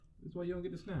That's why you don't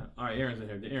get the snap. All right, Aaron's in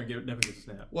here. Aaron definitely gets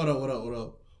the snap. What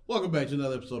up? Welcome back to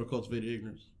another episode of Cultivated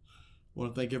Ignorance. I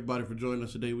want to thank everybody for joining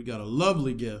us today. We got a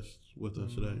lovely guest with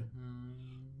us today.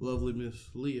 Lovely Miss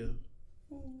Leah.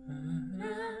 You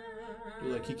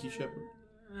like Kiki Shepard?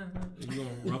 You going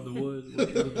to rub the wood?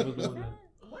 What's the wood?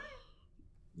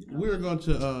 We're going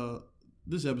to,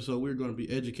 this episode, we're going to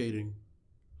be educating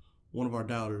one of our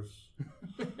doubters,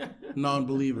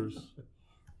 non-believers.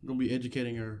 We're going to be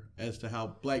educating her as to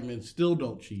how black men still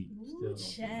don't cheat.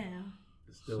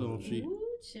 Still don't cheat.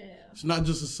 It's not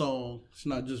just a song. It's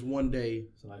not just one day.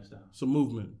 It's a lifestyle. It's a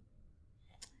movement.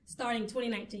 Starting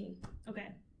 2019. Okay.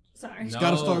 Sorry. It's got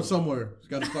to start somewhere.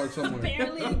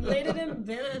 Apparently,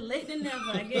 better late than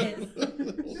never, I guess.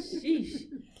 Sheesh.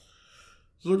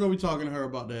 So we're going to be talking to her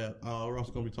about that. We're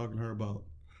also going to be talking to her about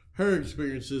her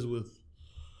experiences with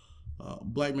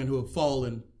black men who have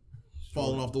fallen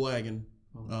off the wagon.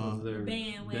 The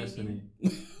bandwagon. Destiny.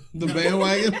 The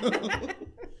bandwagon?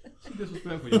 She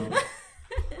disrespectful,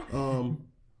 y'all.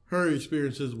 Her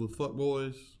experiences with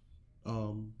fuckboys.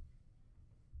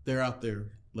 They're out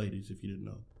there, ladies, if you didn't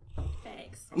know.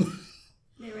 Facts.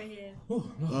 They're right here.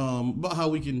 About how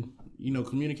we can,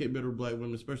 communicate better with black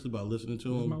women, especially by listening to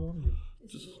them.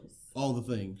 Just all the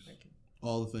things.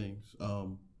 All the things.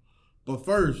 But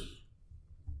first,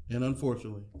 and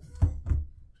unfortunately,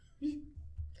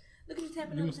 look at you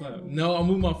tapping on the table. No, I'm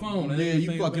moving my phone. Yeah,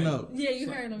 you fucking up. Yeah, you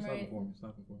heard him, right?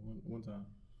 Stop it for one time.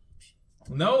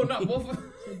 No, not both.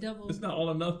 It's not all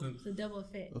or nothing. It's a double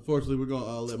effect. Unfortunately, we're going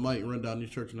to let Mike run down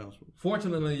these church announcements.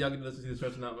 Fortunately, y'all get to listen to these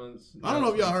church announcements. I don't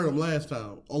know if y'all heard them last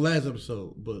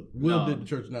episode, but Will did the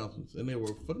church announcements, and they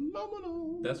were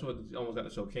phenomenal. That's what almost got the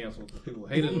show canceled because people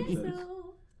hated them.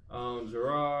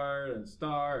 Gerard and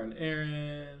Star and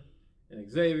Aaron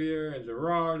and Xavier and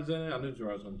Gerard is in it. I knew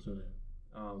Gerard was going to tune in.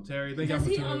 Terry, thank y'all for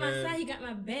tuning in. Because he on my side, he got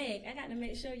my bag. I got to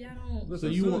make sure y'all don't.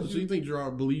 Listen, so you think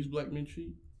Gerard believes black men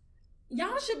cheat?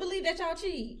 Y'all should believe that y'all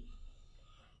cheat.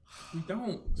 We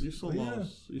don't. You're so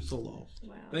lost. You're so lost.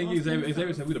 Wow. Thank you, Xavier.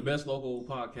 Xavier said we the best local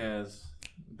podcast.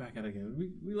 Back at it again.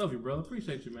 We love you, brother.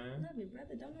 Appreciate you, man. Love you,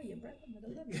 brother. Don't know your brother, but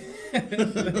I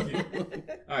love you.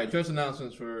 All right, church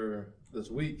announcements for this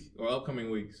week or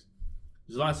upcoming weeks.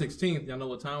 July 16th. Y'all know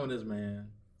what time it is, man.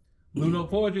 Blue Note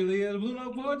Poetry, Leah. Blue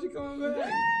Note Poetry coming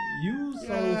back. You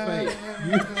so fake.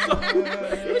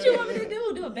 What you want me to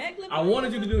do? Do a backflip? I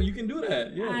wanted you to do it. You can do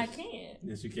that. Yes. I can't.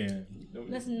 Yes, you can.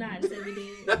 Let's not say we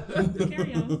did.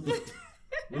 Carry on.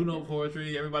 Blue Note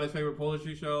Poetry, everybody's favorite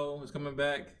poetry show, is coming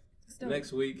back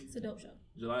next week. It's a dope show.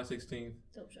 July 16th.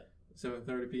 Dope show.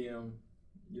 7:30 p.m.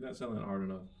 You're not selling it hard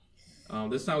enough.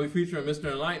 This time we feature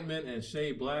Mr. Enlightenment and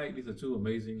Shay Black. These are two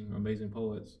amazing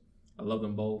poets. I love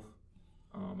them both.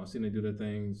 I've seen them do their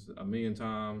things a million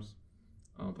times.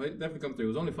 Definitely come through. It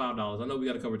was only $5. I know we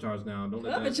got a cover charge now. Don't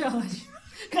let that.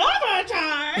 Cover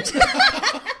charge.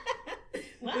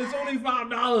 It's only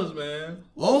 $5, man.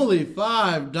 Only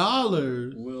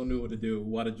 $5. Will knew what to do.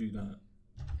 Why did you not?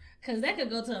 Because that could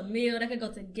go to a meal. That could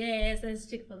go to gas. That's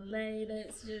Chick-fil-A.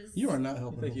 That's just... You are not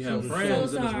helping. I think you have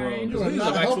friends in this world. You are He's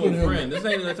not an actual helping friend. This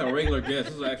ain't a regular guest.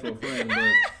 This is an actual friend.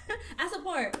 But... I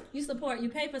support. You support. You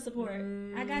pay for support.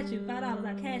 I got you. $5.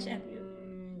 I cash app you.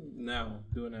 Now.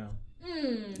 Do it now.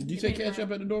 Did you say cash up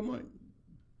at the door, Mike?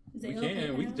 We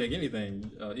can. We can take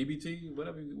anything. EBT,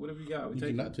 whatever you got. You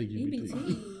cannot take EBT.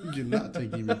 You cannot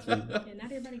take EBT. Yeah, not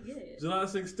everybody get it. July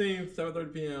 16th,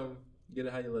 7:30 p.m. Get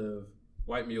it how you live.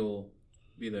 White Mule,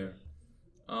 be there.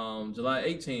 July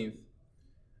 18th,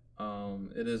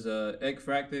 it is a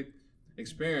Ekphrastic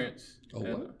experience.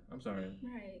 What? I'm sorry.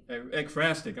 Right.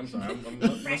 Ekphrastic. I'm sorry. I'm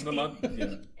messing up my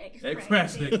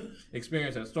Ekphrastic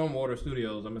experience at Stormwater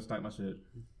Studios. I'm gonna type my shit.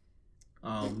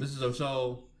 This is a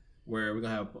show where we're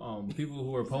gonna have people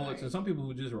who are poets and some people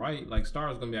who just write. Like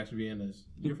Star's gonna actually be in this.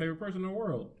 Your favorite person in the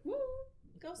world. Woo.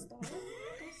 Go Star.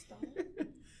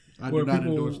 I do not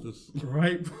endorse this.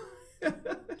 Right.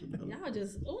 Y'all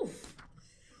just oof.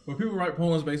 Where people write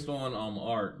poems based on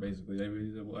art, basically. They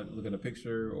look at a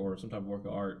picture or some type of work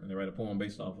of art and they write a poem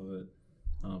based off of it.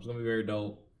 It's gonna be very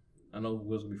dope. I know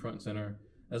Will's gonna be front and center.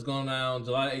 That's going down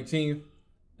July 18th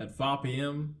at 5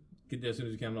 p.m. Get there as soon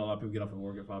as you can. I know a lot of people get off of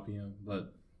work at 5 p.m.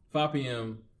 But 5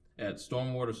 p.m. at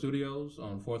Stormwater Studios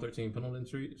on 413 Pendleton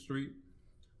Street.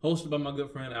 Hosted by my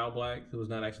good friend Al Black, who is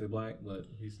not actually black, but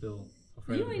he's still a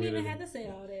friend. You ain't even had to say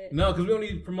all that. No, because we don't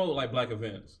need to promote like black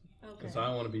events. Okay. So I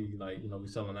don't want to be like, we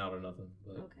selling out or nothing.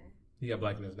 But okay. He got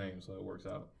black in his name, so it works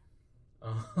out.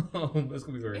 That's going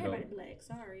to be very Everybody dope. black.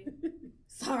 Sorry.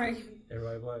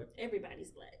 Everybody black?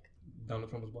 Everybody's black. Donald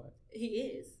Trump is black? He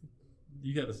is.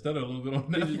 You got to stutter a little bit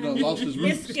on that. He just lost his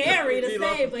roots. It's scary to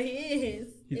say, but he is.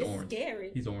 He's it's orange.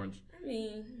 Scary. He's orange. I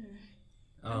mean,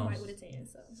 I'm white with a tan,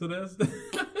 So that's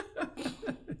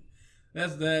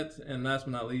that's that. And last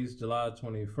but not least, July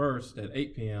 21st at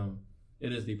 8 p.m.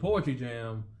 It is the Poetry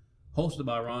Jam, hosted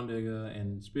by Ron Digga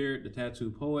and Spirit, the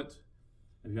Tattoo Poet.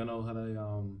 If y'all know how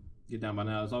to get down by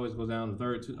now, it always goes down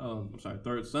the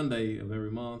third Sunday of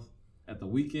every month at the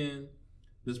weekend.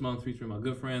 This month featuring my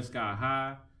good friend Sky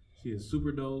High. She is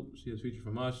super dope. She is featured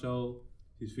for my show.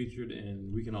 She's featured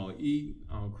in We Can All Eat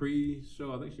on Cree's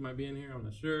show. I think she might be in here. I'm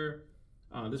not sure.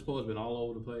 This poet's been all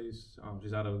over the place.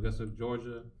 She's out of Augusta,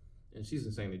 Georgia, and she's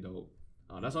insanely dope.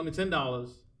 That's only $10.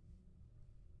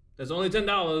 That's only $10.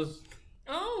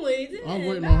 Only $10. I was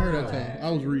waiting on her that time. I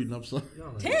was reading. I'm sorry.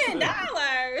 $10.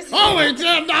 Only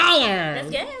 $10. That's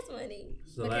gas money.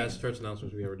 It's the last church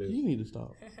announcements we ever do. You need to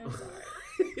stop. I'm sorry.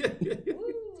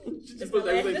 This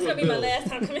gonna be my last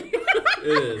time coming here. It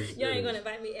is. You ain't gonna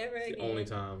invite me ever again. The only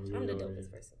time. I'm the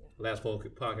dopest person. Last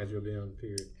podcast you'll be on,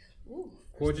 period.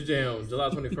 Poetry Jam, July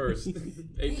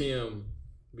 21st, 8 p.m.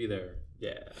 Be there.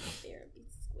 Yeah. Therapy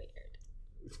squared.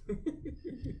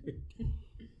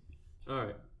 All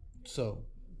right. So,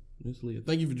 Miss Leah,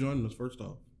 thank you for joining us, first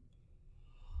off.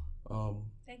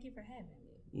 Thank you for having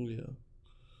me. Yeah.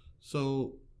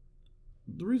 So,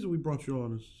 the reason we brought you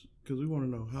on is because we want to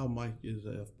know how Mike is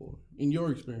an F-boy. In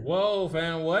your experience. Whoa,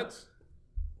 fam, what?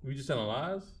 We just telling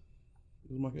lies?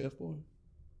 Is Mike an F-boy?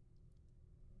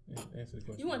 Answer the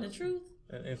question. You want the truth?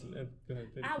 Go ahead.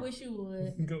 I wish you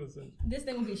would. Go listen. This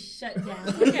thing will be shut down,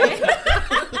 okay?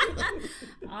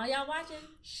 All y'all watching,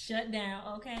 shut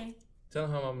down, okay? Tell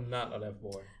him I'm not an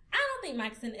F-boy. I don't think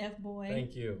Mike's an F-boy.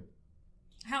 Thank you.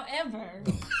 However,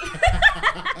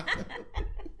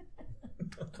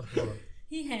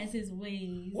 he has his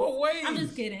ways. What ways? I'm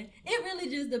just kidding. It really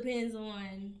just depends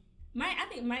on Mike. I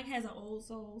think Mike has an old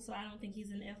soul, so I don't think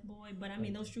he's an F-boy. But I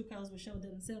mean, those true colors will show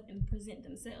themselves and present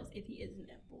themselves if he is an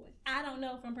F-boy. I don't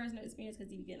know from personal experience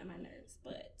because he be getting on my nerves,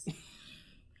 but.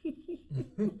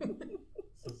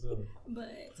 So silly.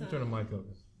 But turn the mic up.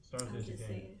 Start I'm this just again.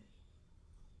 saying.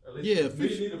 Yeah, we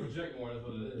need to project more. That's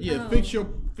what it is. Yeah, fix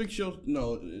your.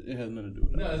 No, it has nothing to do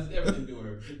with it. No, it's everything to do with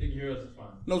her. She can hear us. It's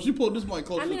fine. No, she pulled this mic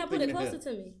closer. I mean, I put it closer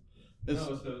to me. No, it's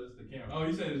the camera. Oh,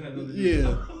 you said it had nothing to do.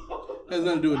 Yeah, has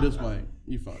nothing to do with this mic.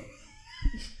 You fine.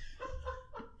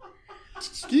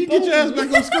 Can you get your ass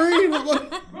back on screen?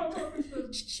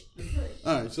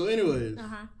 All right. So, anyways,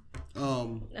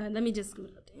 let me just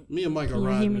scoot up there. me and Mike are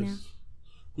riding this.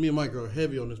 Me and Mike are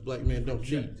heavy on this Black Man Don't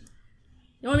Cheat.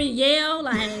 You want me to yell?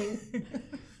 Like,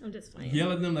 I'm just playing.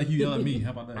 Yell at them like you yell at me.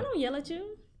 How about that? I don't yell at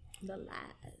you. The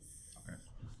lies. Okay.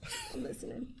 I'm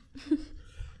listening.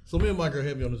 So me and Mike are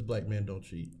heavy on this Black Man Don't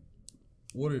Cheat.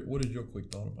 What is your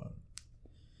quick thought about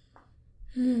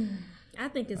it? I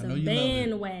think it's a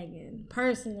bandwagon,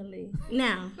 personally.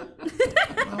 Now.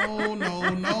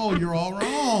 No, you're all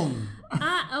wrong.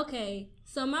 Okay,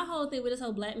 so my whole thing with this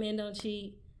whole Black Man Don't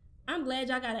Cheat, I'm glad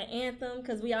y'all got an anthem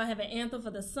because we all have an anthem for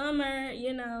the summer,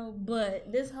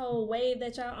 but this whole wave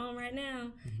that y'all on right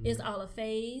now is all a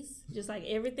phase, just like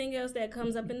everything else that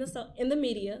comes up in the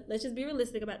media. Let's just be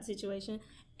realistic about the situation.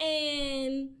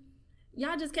 And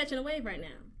y'all just catching a wave right now.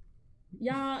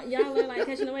 Y'all are like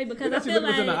catching a wave because I feel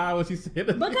like in the eye when she said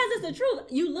it. Because it's the truth.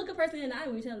 You look a person in the eye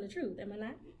when you're telling the truth, am I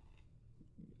not?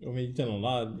 I mean, you're telling a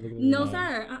lie. No,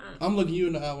 sir. I'm looking you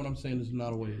in the eye when I'm saying this is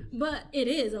not a wave. But it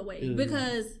is a wave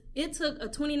because it took a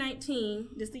 2019,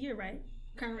 this the year, right?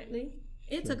 Currently.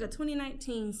 It took a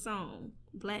 2019 song,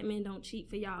 Black Men Don't Cheat,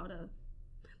 for y'all to,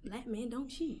 Black Men Don't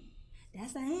Cheat.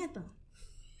 That's the anthem.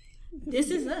 This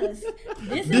is us.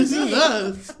 This is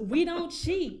us. We don't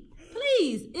cheat.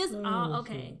 Please. It's all,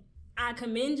 okay. I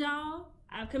commend y'all.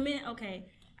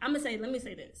 Let me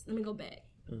say this. Let me go back.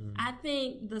 I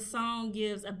think the song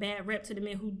gives a bad rep to the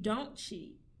men who don't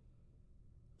cheat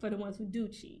for the ones who do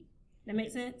cheat. That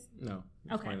make sense? No.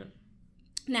 Okay.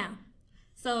 Now,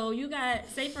 so you got,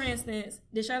 say for instance,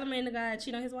 did Charlamagne the God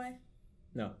cheat on his wife?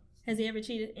 No. Has he ever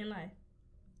cheated in life?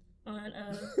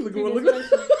 Look at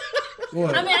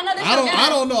what? I mean, I know that's I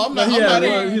don't know. I'm not.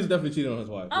 He's definitely cheating on his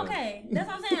wife. Okay, that's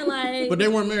what I'm saying. Like, but they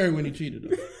weren't married when he cheated.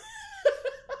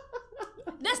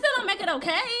 That still don't make it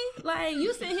okay. Like,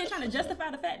 you sitting here trying to justify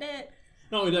the fact that.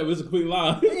 Not only that, it was a complete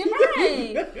lie.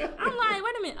 Right. I'm like,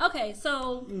 wait a minute. Okay,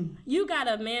 so you got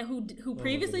a man who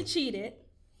previously cheated,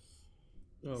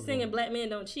 singing "Black Men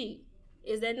Don't Cheat."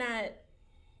 Is that not?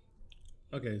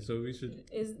 Okay, so we should.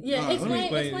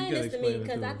 Explain this to me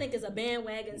because I think it's a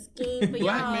bandwagon scheme for y'all.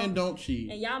 Black men don't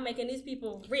cheat, and y'all making these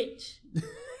people rich.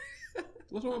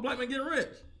 What's wrong with black men getting rich?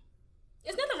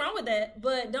 There's nothing wrong with that,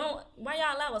 but why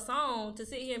y'all allow a song to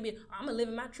sit here and be, I'm gonna live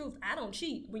in my truth. I don't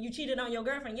cheat. When you cheated on your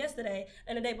girlfriend yesterday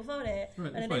and the day before that,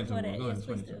 Right, and the day before that, go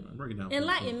ahead, break it down.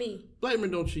 Enlighten me. Black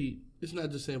men don't cheat. It's not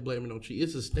just saying black men don't cheat.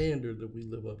 It's a standard that we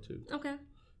live up to. Okay.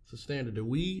 It's a standard that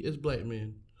we as black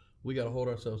men, we got to hold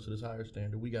ourselves to this higher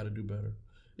standard. We got to do better.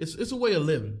 It's a way of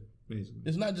living. Basically.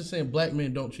 It's not just saying black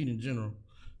men don't cheat in general.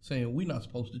 Saying we're not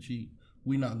supposed to cheat.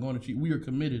 We're not going to cheat. We are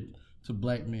committed to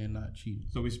black men not cheating.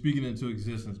 So we're speaking into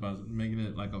existence by making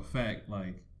it like a fact,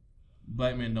 like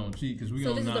black men don't cheat because we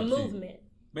don't not cheat. So this is a movement.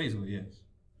 Basically, yes.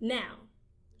 Now.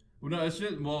 Well, no, it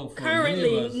should. Well, for currently,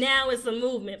 many of us, now it's a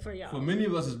movement for y'all. For many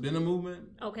of us, it's been a movement.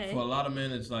 Okay. For a lot of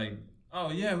men, it's like, oh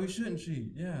yeah, we shouldn't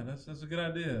cheat. Yeah, that's a good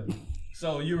idea.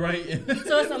 So you're right.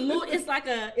 So it's a move. It's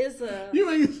a. You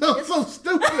make it sound so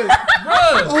stupid, bro.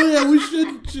 Oh yeah, we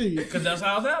shouldn't cheat because that's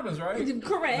how it happens, right?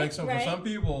 Correct. Like so, right. For some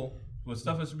people, with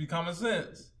stuff that should be common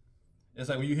sense, it's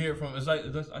like when you hear it from. It's like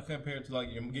I compare it to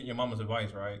like getting your mama's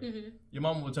advice, right? Mm-hmm. Your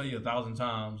mama will tell you 1,000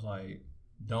 times, like,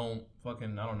 don't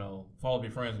fucking, I don't know, fall with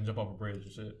your friends and jump off a bridge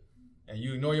and shit. And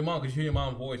you ignore your mom because you hear your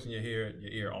mom's voice in your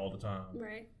ear all the time.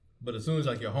 Right. But as soon as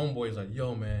like your homeboy is like,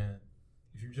 yo man,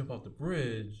 if you jump off the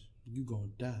bridge, you gonna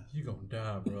die. You gonna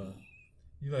die, bro.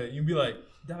 You be like,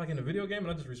 die like in a video game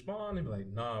and I just respond? And be like,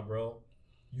 nah, bro.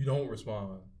 You don't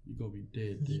respond. You gonna be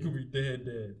dead. You gonna be dead.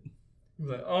 You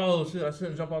be like, oh shit, I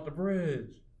shouldn't jump off the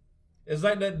bridge. It's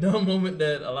like that dumb moment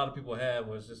that a lot of people have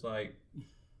where it's just like,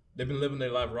 they've been living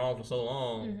their life wrong for so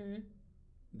long mm-hmm.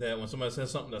 that when somebody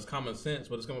says something that's common sense,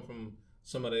 but it's coming from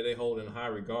somebody they hold in high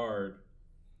regard,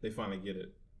 they finally get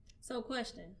it. So,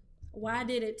 question: why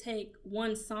did it take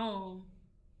one song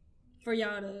for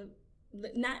y'all to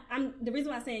not? The reason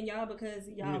why I'm saying y'all because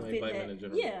y'all fit that. In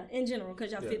general. Yeah, in general,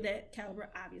 because y'all fit that caliber,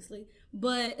 obviously.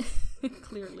 But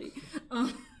clearly,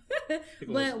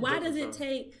 but why does it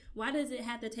take? Why does it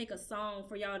have to take a song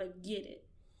for y'all to get it?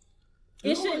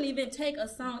 It shouldn't even take a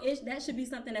song. That should be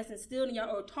something that's instilled in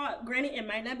y'all or taught. Granted, it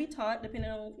might not be taught depending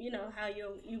on how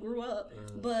you grew up,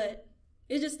 but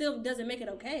it just still doesn't make it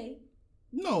okay.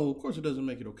 No, of course it doesn't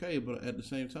make it okay, but at the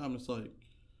same time, it's like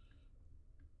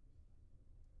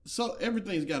so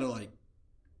everything's got to like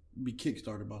be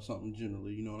kickstarted by something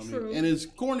generally. You know what I mean? And as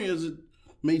corny as it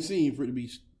may seem for it to be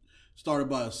started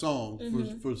by a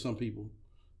song for some people,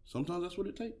 sometimes that's what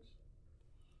it takes.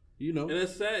 You know, and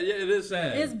it's sad. Yeah, it is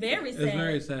sad. It's very sad. It's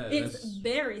very sad. It's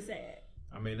very sad.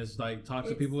 I mean, it's like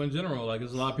toxic people in general. Like,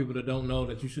 there's a lot of people that don't know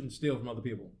that you shouldn't steal from other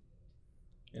people.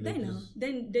 And they know.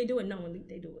 They do it knowingly.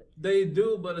 They do it. They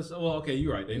do, but it's okay.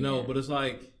 You're right. They know, but it's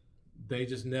like they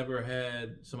just never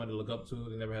had somebody to look up to.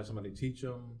 They never had somebody to teach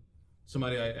them.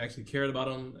 Somebody actually cared about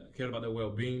them, cared about their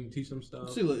well-being, teach them stuff.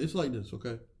 See, look, it's like this,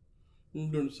 okay?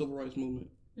 During the civil rights movement,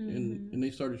 and they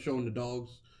started showing the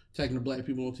dogs attacking the black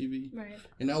people on TV. Right.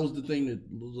 And that was the thing that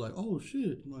was like, oh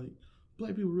shit, like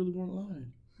black people really weren't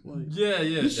lying. Like,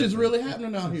 this shit's really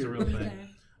happening out here. A real thing.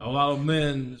 A lot of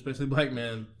men, especially black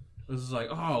men, was just like,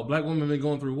 oh, black women been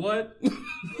going through what?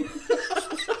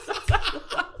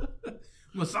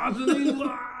 Misogyny,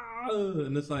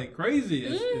 and it's like crazy.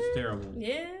 It's terrible.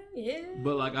 Yeah.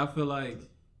 But like, I feel like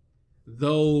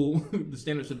though the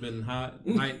standards have been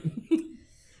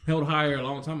held higher a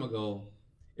long time ago.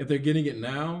 If they're getting it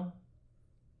now,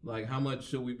 like how much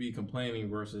should we be complaining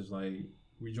versus like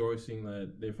rejoicing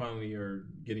that they finally are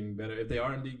getting better? If they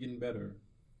are indeed getting better,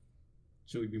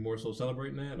 should we be more so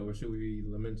celebrating that, or should we be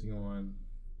lamenting on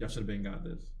y'all should have got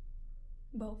this?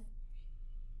 Both.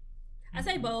 I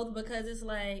say both because it's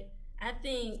like I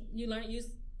think we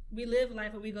live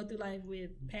life or we go through life with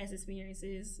past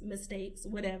experiences, mistakes,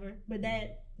 whatever, but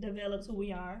that develops who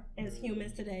we are as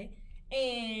humans today,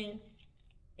 and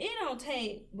it don't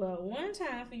take but one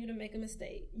time for you to make a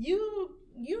mistake. You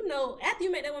know, after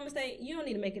you make that one mistake, you don't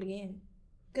need to make it again.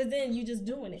 Because then you just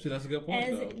doing it. See, that's a good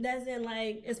point, That's in,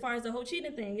 like, as far as the whole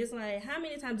cheating thing, it's like, how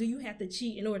many times do you have to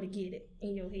cheat in order to get it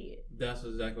in your head? That's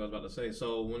exactly what I was about to say.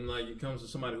 So when, like, it comes to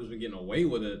somebody who's been getting away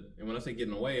with it, and when I say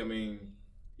getting away, I mean,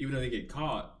 even if they get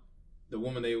caught, the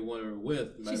woman they were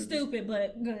with... She's stupid,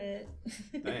 but go ahead.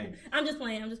 Dang. I'm just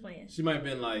playing. She might have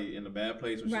been, like, in a bad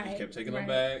place where she just kept taking him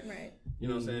back. Right. You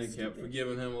know what I'm saying? Kept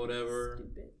forgiving him or whatever.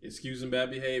 Excusing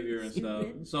bad behavior and stuff.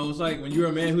 So it's like when you're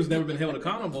a man who's never been held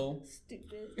accountable.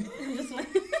 Stupid. I'm just like...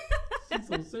 She's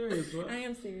so serious, bro. I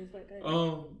am serious, but go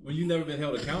ahead. When you've never been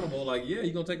held accountable, like, yeah,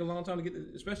 you're going to take a long time to get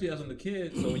this, especially as a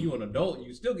kid. So when you're an adult,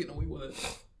 you're still getting away with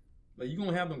it. Like, you're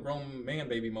going to have them grown man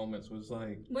baby moments where it's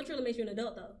like... What truly makes you an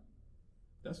adult, though?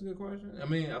 That's a good question. I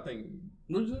mean, I think...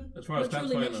 As far as what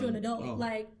truly makes you an adult? Oh.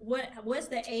 Like, what's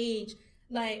the age...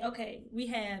 Like, okay, we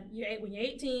have when you're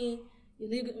 18, you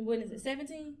legal. When is it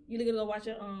 17? You legal to go watch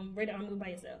a rated R movie by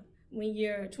yourself. When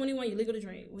you're 21, you're legal to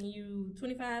drink. When you're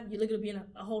 25, you're legal to be a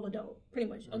whole adult, pretty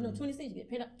much. Oh no, 26, you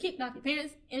get kicked off your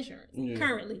parents' insurance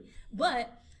currently.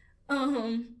 But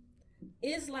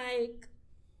it's like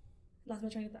lost my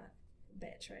train of thought.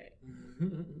 Bad track.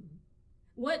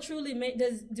 What truly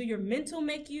do your mental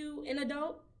make you an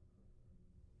adult?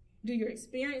 Do your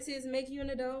experiences make you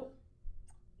an adult?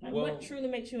 Like what truly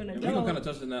makes you an adult? We're gonna kind of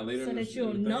touch on that later. So that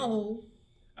you'll know.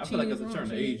 I feel like at a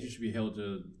certain age, you should be held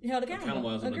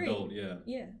accountable as an adult. Yeah.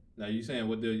 Yeah. Now, you saying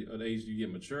what the age do you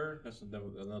get mature? That's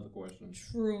another question.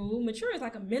 True. Mature is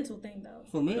like a mental thing, though.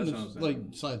 For men, it's like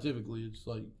scientifically, it's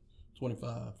like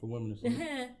 25. For women, it's like...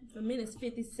 For men, it's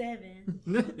 57.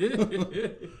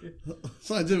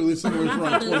 Scientifically, somewhere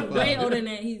around 25. Way older than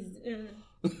that. He's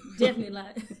definitely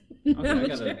like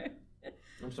mature.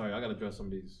 I'm sorry, I gotta address some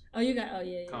of these.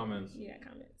 Comments. You got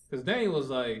comments. Because Daniel was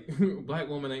like, black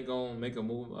women ain't gonna make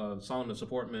a song to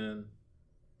support men.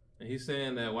 And he's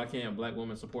saying that why can't black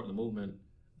women support the movement?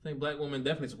 I think black women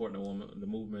definitely support the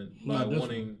movement by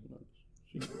wanting.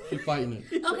 She's fighting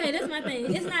it. Okay, that's my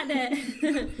thing. It's not that.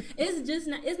 It's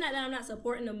not that I'm not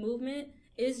supporting the movement.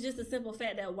 It's just a simple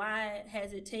fact that why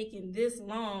has it taken this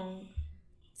long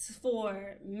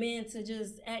for men to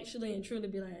just actually and truly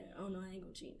be like, oh no, I ain't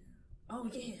gonna cheat. Oh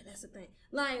yeah, that's the thing.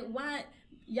 Like why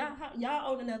y'all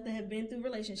old enough to have been through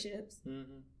relationships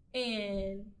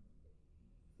and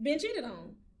been cheated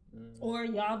on, or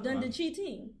y'all done the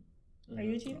cheating. Are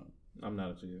you a cheater? I'm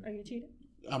not a cheater. Are you a cheater?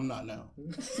 I'm not now.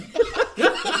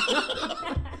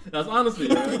 That's honesty.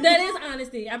 Man. That is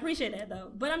honesty. I appreciate that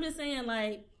though. But I'm just saying,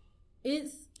 like,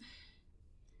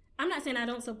 I'm not saying I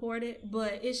don't support it,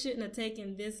 but it shouldn't have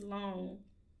taken this long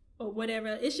or whatever.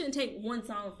 It shouldn't take one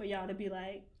song for y'all to be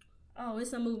like, oh,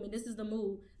 it's a movement. This is the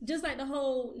move. Just like the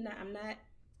whole, I'm not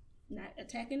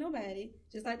attacking nobody.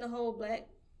 Just like the whole black,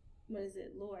 what is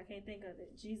it? Lord, I can't think of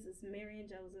it. Jesus, Mary and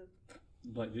Joseph.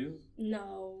 Black Jesus?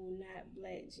 No, not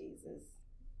Black Jesus.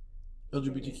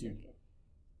 LGBTQ.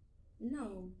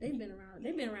 No, they've been around.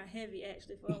 They've been around heavy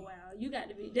actually for a while. You got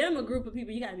to be. Them a group of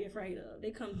people you got to be afraid of. They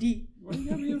come deep. What you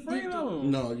got to be afraid of?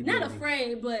 No, you not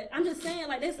afraid, but I'm just saying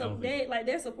like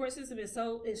their support system is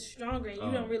stronger, and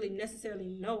you don't really necessarily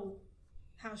know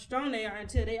how strong they are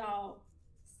until they all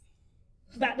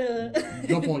about to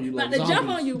jump on you. About to jump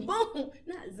on you. Boom.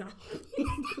 Not zombies.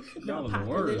 Y'all are the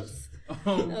worst.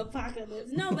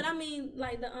 Apocalypse. No, but I mean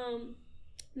like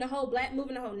the whole black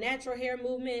movement, the whole natural hair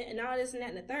movement, and all this and that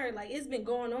and the third, like it's been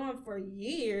going on for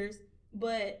years.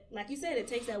 But like you said, it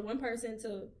takes that one person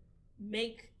to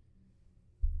make,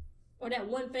 or that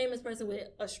one famous person with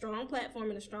a strong platform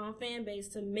and a strong fan base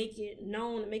to make it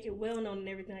known, to make it well known, and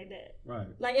everything like that. Right.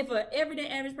 Like if a everyday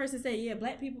average person say, "Yeah,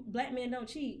 black men don't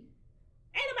cheat,"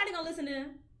 ain't nobody gonna listen to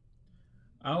them.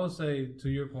 I would say, to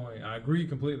your point, I agree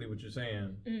completely with what you're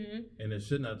saying, and it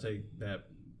should not take that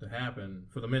to happen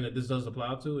for the men that this does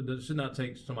apply to. It should not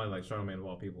take somebody like Charlamagne of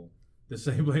all people to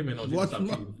say black men don't stop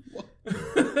cheating.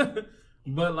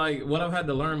 But like what I've had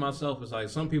to learn myself is like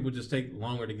some people just take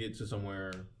longer to get to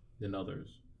somewhere than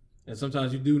others, and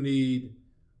sometimes you do need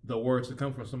the words to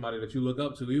come from somebody that you look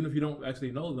up to, even if you don't actually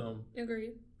know them.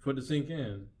 Agreed. For it to sink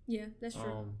in. Yeah, that's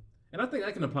true. And I think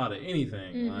that can apply to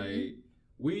anything. Like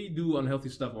we do unhealthy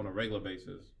stuff on a regular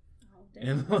basis.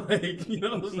 And like, you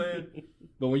know what I'm saying?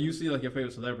 But when you see like your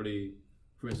favorite celebrity,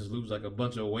 for instance, lose like a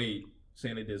bunch of weight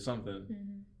saying they did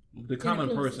something, the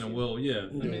common person will, I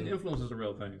mean, influence is a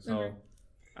real thing. So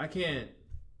I can't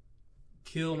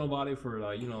kill nobody for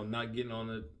like, not getting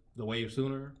on the wave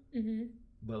sooner.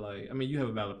 But like, I mean, you have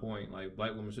a valid point. Like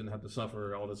black women shouldn't have to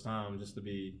suffer all this time just to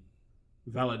be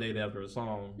validated after a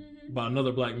song by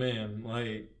another black man.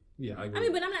 Like, yeah, I agree. I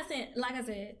mean, but I'm not saying, like I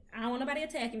said, I don't want nobody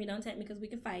attacking me. Don't attack me because we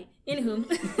can fight. Anywho.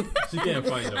 She can't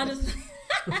fight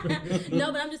though.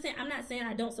 No, but I'm just saying, I'm not saying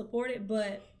I don't support it,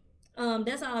 but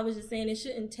that's all I was just saying. It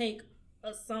shouldn't take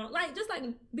a song, like just like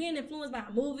being influenced by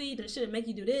a movie that shouldn't make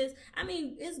you do this. I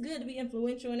mean, it's good to be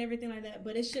influential and everything like that,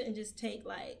 but it shouldn't just take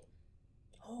like,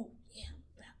 oh yeah,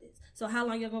 about this. So how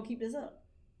long y'all gonna keep this up?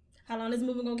 How long this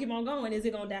movie gonna keep on going? Is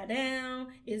it gonna die down?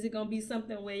 Is it gonna be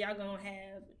something where y'all gonna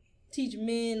teach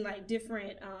men like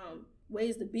different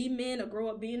ways to be men or grow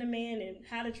up being a man and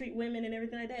how to treat women and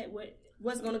everything like that?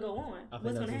 What's going to go on? I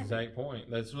think that's the exact point.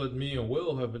 That's what me and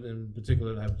Will have in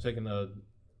particular have taken a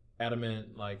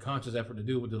adamant, like conscious effort to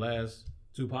do with the last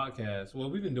two podcasts. Well,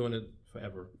 we've been doing it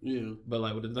forever. Yeah. But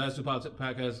like with the last two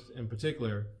podcasts in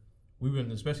particular, we've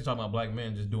been especially talking about black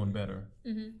men just doing better.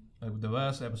 Like the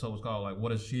last episode was called like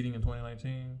 "What is cheating in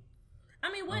 2019?"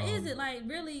 I mean, what is it like?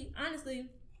 Really, honestly.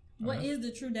 What is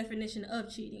the true definition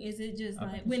of cheating? Is it just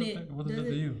like when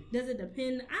does it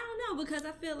depend? I don't know, because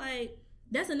I feel like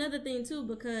that's another thing too,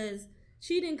 because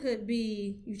Cheating could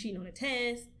be you cheating on a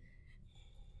test.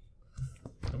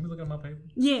 Let me look at my paper.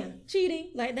 Yeah,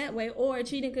 cheating like that way. Or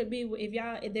cheating could be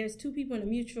if there's two people in a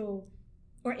mutual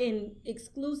or in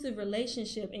exclusive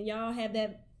relationship and y'all have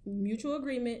that mutual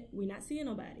agreement, we're not seeing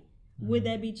nobody. Would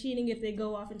that be cheating if they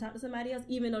go off and talk to somebody else,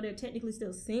 even though they're technically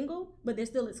still single, but they're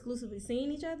still exclusively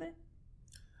seeing each other?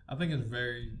 I think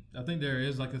there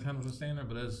is like a kind of a standard,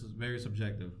 but it's very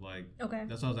subjective. Like, okay,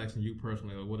 that's why I was asking you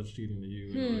personally, like, what is cheating to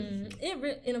you?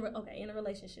 In a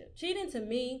relationship, cheating to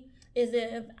me is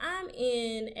if I'm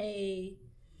in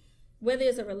whether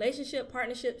it's a relationship,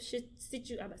 partnership,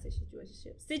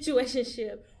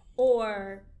 situationship,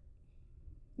 or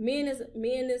me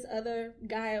and this other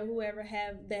guy or whoever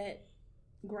have that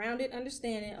grounded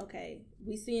understanding. Okay,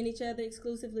 we seeing each other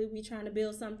exclusively. We trying to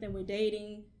build something. We're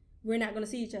dating. We're not going to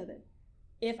see each other.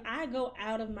 If I go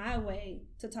out of my way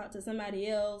to talk to somebody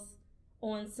else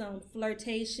on some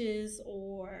flirtatious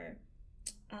or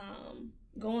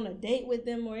go on a date with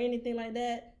them or anything like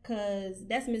that, because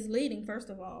that's misleading,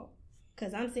 first of all.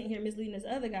 Because I'm sitting here misleading this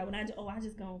other guy when I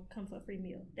just going to come for a free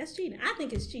meal. That's cheating. I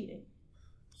think it's cheating.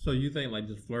 So you think like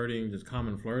just flirting, just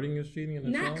common flirting is cheating in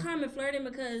itself? Not common flirting,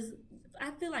 because I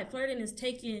feel like flirting is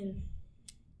taking...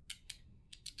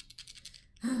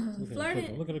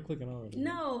 flirting. Look at it clicking already.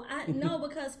 No,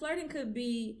 because flirting could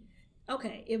be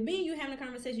okay. If me and you having a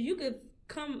conversation,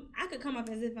 I could come off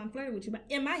as if I'm flirting with you, but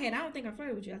in my head, I don't think I'm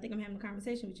flirting with you. I think I'm having a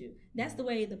conversation with you. That's the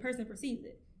way the person perceives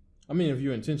it. I mean, if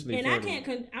you're intentionally and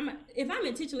flirting. if I'm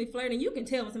intentionally flirting, you can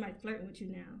tell when somebody's flirting with you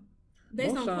now,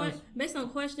 based on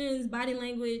questions, body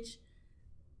language,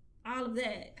 all of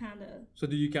that kind of. So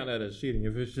do you count that as cheating?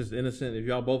 If it's just innocent, if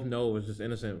y'all both know it's just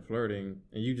innocent flirting,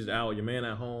 and you just out your man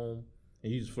at home.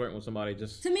 And you just flirting with somebody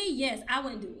just... To me, yes, I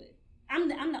wouldn't do it. I'm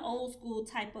the old school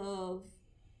type of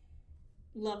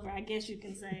lover, I guess you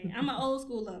can say. I'm an old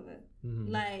school lover.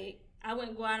 Mm-hmm. Like, I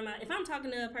wouldn't go out of my... If I'm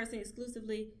talking to a person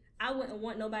exclusively, I wouldn't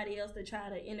want nobody else to try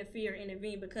to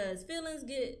intervene, because feelings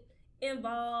get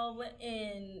involved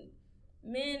and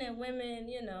men and women,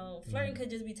 flirting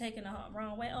could just be taken the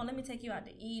wrong way. Oh, let me take you out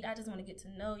to eat. I just want to get to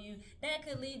know you. That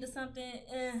could lead to something...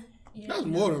 that's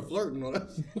more than flirting, though.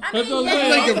 That's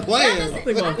making plans.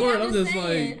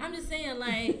 I'm just saying,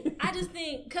 like, I just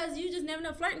think, because you just never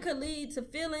know. Flirting could lead to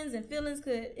feelings, and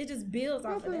it just builds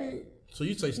off of that. So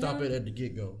you say stop it at the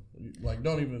get-go. Like,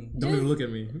 don't even look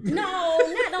at me. No,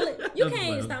 you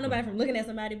can't stop nobody from looking at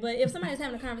somebody, but if somebody's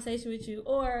having a conversation with you,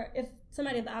 or if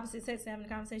somebody of the opposite sex is having a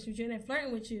conversation with you and they're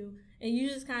flirting with you, and you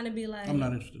just kind of be like... I'm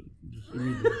not interested.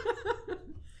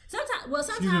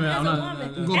 Sometimes as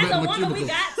a woman, we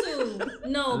got to.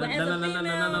 No, but as a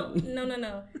female,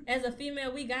 no. As a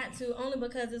female, we got to, only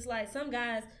because it's like some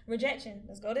guys, rejection.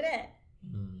 Let's go to that.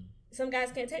 Mm. Some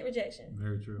guys can't take rejection.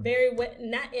 Very true. Very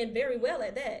well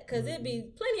at that, because it'd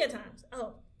be plenty of times.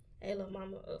 Oh, hey, little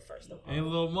mama, first of all. Hey,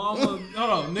 little mama. Hold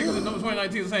on. Niggas in number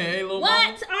 2019 saying, hey, little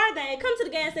mama. What are they? Come to the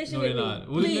gas station with me.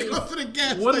 Please. Come to the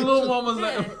gas station. What little mamas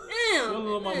at? What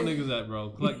little mama niggas at, bro?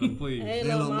 Collect them, please. Hey,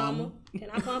 little mama. Can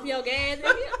I pump your gas?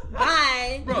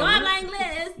 Bye. Bro, no, I'm like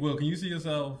Liz. Will, can you see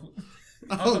yourself?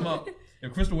 I'm talking about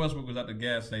if Crystal Westbrook was at the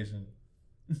gas station.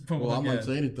 Well, I might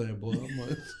say anything, boy.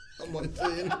 I might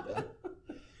say anything.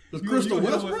 With Crystal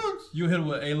Westbrook? You hit it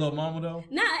with a little mama, though?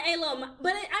 Not a little mama.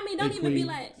 But, don't even be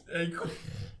like...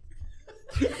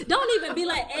 Don't even be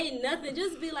like, ain't nothing.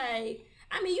 Just be like...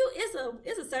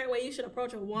 it's a certain way you should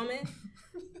approach a woman.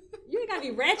 You ain't gotta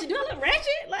be ratchet. Do I look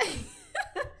ratchet? Like...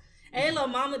 Hey, little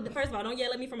mama, first of all, don't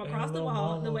yell at me from across the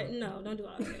wall. No, don't do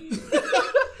all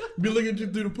that. Be looking at you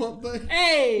through the pump thing?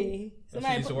 Hey. She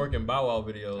used to work in Bow Wow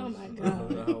videos. Oh, my God. I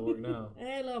don't know how it work now.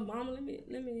 Hey, little mama, let me.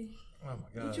 Oh, my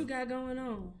God. What you got going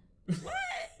on?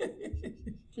 What?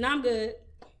 No, I'm good.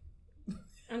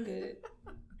 And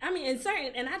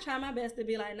I try my best to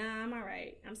be like, nah, I'm all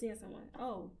right. I'm seeing someone.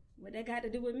 Oh, what that got to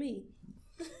do with me?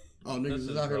 Oh, niggas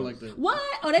is out here like that. What?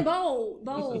 Oh, they bold.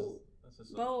 Bold.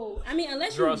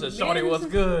 Unless you... said, shorty, what's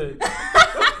good?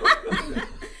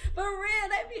 For real,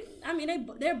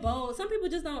 they're bold. Some people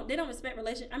just don't respect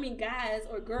relationships. Guys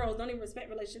or girls don't even respect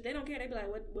relationships. They don't care. They be like,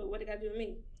 what it got to do with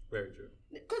me? Very true.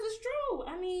 Because it's true.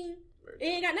 It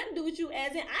ain't got nothing to do with you,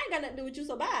 as in, I ain't got nothing to do with you,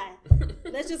 so bye.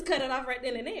 Let's just cut it off right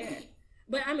then and there.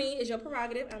 But, it's your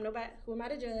prerogative. I'm nobody. Who am I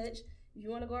to judge? If you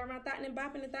want to go around thotting and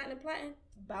bopping and thotting and plotting,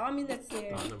 by all means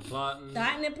necessary. Thotting and plotting.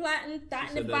 Thotting and plotting,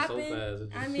 thotting and bopping. So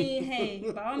fast, hey,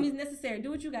 by all means necessary. Do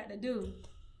what you got to do.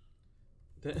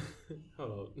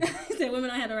 Hold on. You said women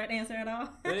don't have the right answer at all?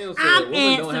 Women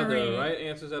don't have the right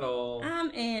answers at all. I'm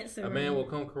answering. A man will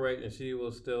come correct and she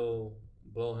will still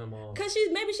blow him off. Cause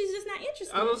maybe she's just not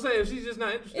interested. I was gonna say if she's just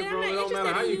not interested, bro, it don't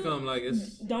matter how you come. Like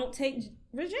it's don't take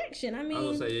rejection. I mean, I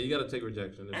was gonna say you gotta take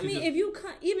rejection. If you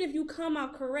come, even if you come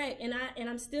out correct, and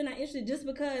I'm still not interested, just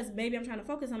because maybe I'm trying to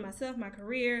focus on myself, my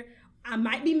career. I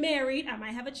might be married. I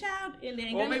might have a child, and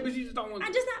then maybe she just don't want. I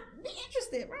just not be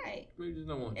interested, right? Maybe just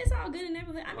don't want. It's all good in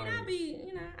neighborhood. I mean,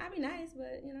 I'll be nice,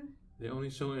 but They only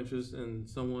show interest in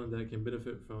someone that can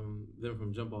benefit from them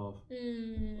from jump off.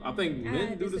 I think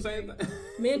men do the same thing.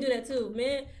 Men do that too.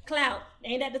 Men clout.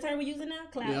 Ain't that the term we're using now?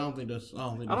 Clout. Yeah, I don't think that's.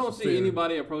 I don't see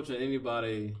anybody approaching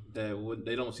anybody that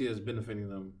they don't see as benefiting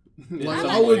them. I'm about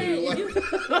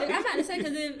to say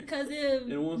because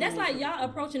if that's like y'all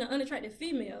approaching an unattractive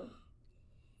female.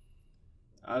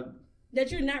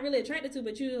 That you're not really attracted to,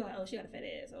 but you're like, oh, she got a fat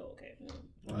ass. Oh, okay.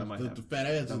 Well, that might happen. The fat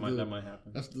ass that might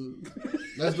happen. That's the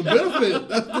benefit.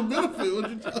 That's the benefit. What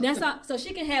you talking? That's all. So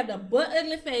she can have the butt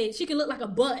ugly face. She can look like a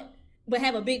butt, but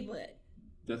have a big butt.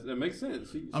 That makes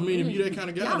sense. I mean, if you that kind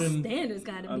of guy, y'all then standards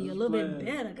got to be a little bit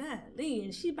better. Golly,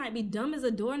 and she might be dumb as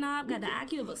a doorknob, got the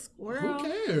IQ of a squirrel.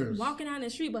 Who cares? Walking down the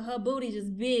street, but her booty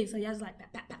just big, so y'all just like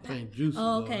pat, pat, pat, pat. Ain't juicy.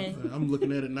 Oh, okay. I'm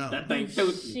looking at it now. That thing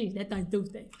juicy. That thing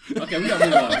juicy. Okay, we gotta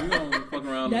move on. We gonna fuck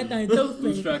around. That thing juicy.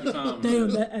 Lose track of time. Damn,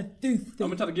 that juicy. I'm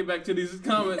gonna try to get back to these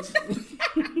comments.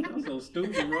 I'm so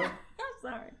stupid, bro. I'm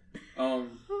sorry.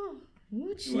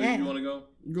 Where you want to go?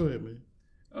 Go ahead, man.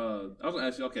 I was gonna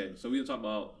ask you. Okay, so we were talking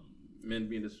about men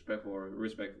being disrespectful or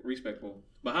respectful.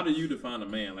 But how do you define a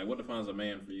man? Like, what defines a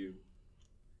man for you?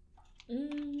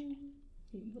 You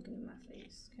looking at my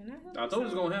face. Can I help I told you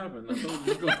it's gonna happen. I told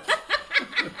you it's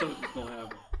gonna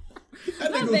happen.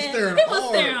 That nigga was staring he hard. was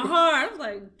staring hard. I was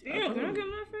like, damn, can I get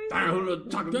my face? Damn, who the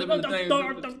chocolate dip in the thing?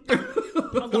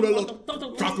 Who that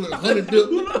little chocolate honey dip?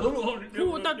 Who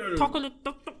was that chocolate?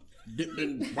 Dipped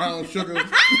in brown sugar.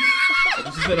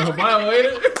 She said her bio, ain't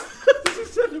it? She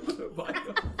said her bio.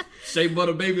 Shea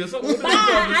butter baby or something.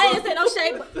 I didn't say no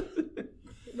shea.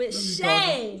 With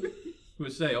Shay.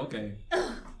 With Shay, okay.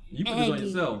 You put this on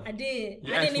yourself. I did.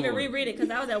 You I didn't even for it. reread it because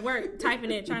I was at work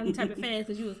typing it, trying to type it fast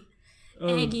because you was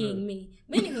egging me.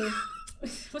 But anyway,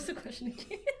 what's the question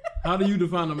again? How do you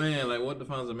define a man? Like, what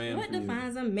defines a man? What for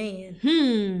defines you? a man?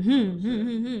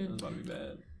 That's about to be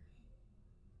bad.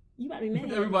 You about to be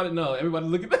mad. Everybody know. Everybody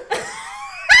look at that.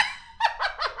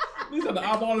 These are the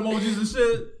eyeball emojis and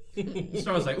shit.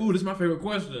 Starts like, ooh, this is my favorite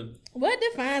question. What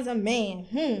defines a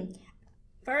man?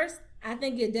 First, I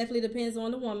think it definitely depends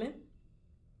on the woman.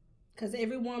 Because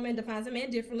every woman defines a man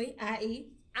differently,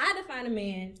 i.e., I define a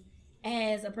man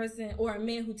as a person or a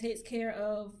man who takes care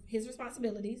of his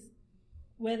responsibilities,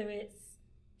 whether it's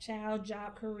child,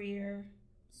 job, career,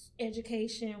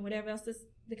 education, whatever else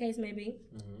the case may be.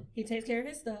 Mm-hmm. He takes care of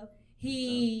his stuff.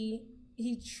 He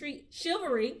treats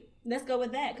chivalry. Let's go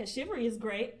with that because chivalry is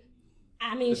great.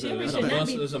 I mean, chivalry should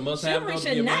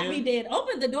not be dead.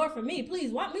 Open the door for me,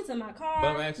 please. Walk me to my car.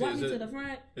 Walk me to the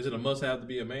front. Is it a must-have to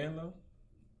be a man though?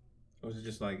 Or is it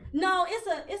just like no?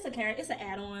 It's a carrot. It's an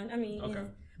add-on. I mean, okay.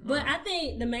 But I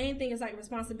think the main thing is like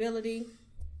responsibility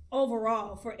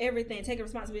overall for everything. Taking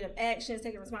responsibility of actions.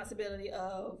 Taking responsibility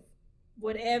of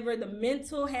whatever. The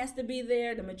mental has to be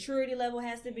there. The maturity level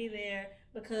has to be there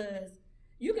because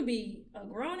you can be a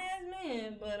grown-ass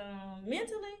man, but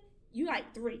mentally you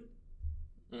like 3.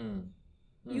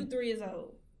 You 3 years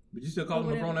old. But you still call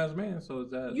him a grown-ass man, so is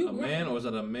that a man or is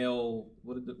that a male?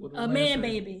 What a man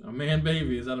baby. A man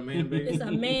baby. Is that a man baby? It's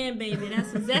a man baby.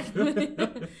 That's exactly what it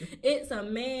is. It's a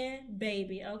man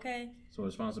baby, okay? So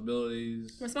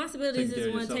responsibilities. Responsibilities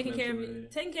is one, taking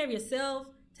care of yourself,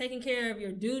 taking care of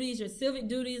your duties, your civic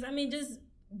duties. I mean, just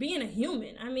being a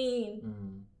human. I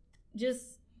mean,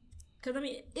 just, because, I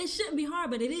mean, it shouldn't be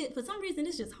hard, but it is. For some reason,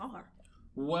 it's just hard.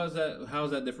 How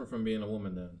is that different from being a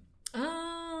woman then?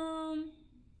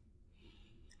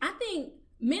 I think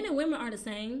men and women are the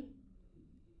same.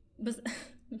 But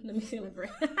let me feel it,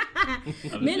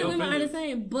 men and women are the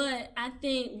same, but I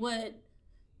think what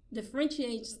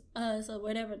differentiates us, or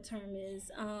whatever the term is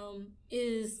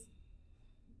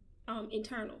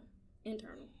internal.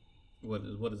 What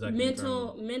is that?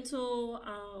 Mental.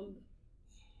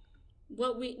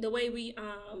 The way we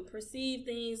perceive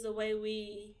things, the way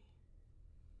we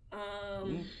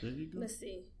there you go. Let's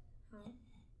see.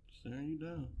 Staring you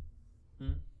down.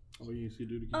 Oh, you see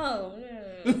do it again. Oh,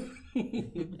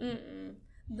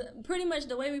 no. Pretty much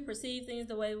the way we perceive things,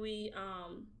 the way we,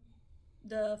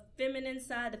 the feminine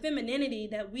side, the femininity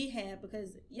that we have,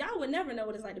 because y'all would never know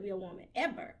what it's like to be a woman,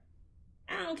 ever.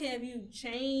 I don't care if you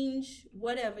change,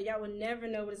 whatever, y'all would never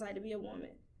know what it's like to be a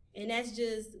woman. And that's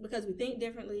just because we think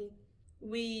differently,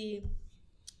 we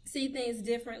see things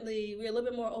differently, we're a little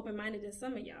bit more open-minded than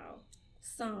some of y'all.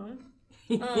 Some.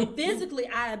 Physically,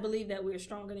 I believe that we're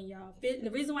stronger than y'all. The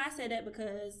reason why I said that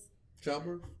because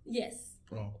childbirth. Yes.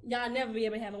 Oh. Y'all never be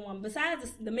able to have a woman.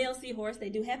 Besides the male seahorse, they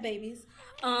do have babies.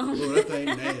 That thing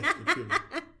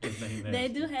nasty. They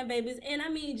do have babies, and I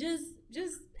mean, just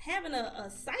having a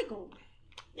cycle.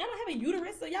 Y'all don't have a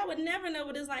uterus, so y'all would never know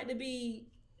what it's like to be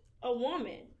a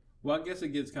woman. Well, I guess it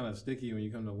gets kind of sticky when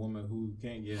you come to a woman who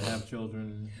can't have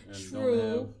children. And true.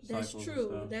 Don't have That's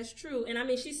true. That's true. And I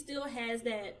mean, she still has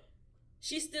that.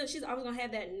 She's always gonna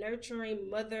have that nurturing,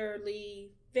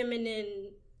 motherly,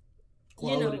 feminine,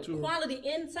 quality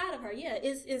inside of her. Yeah,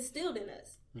 it's instilled in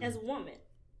us as a woman.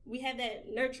 We have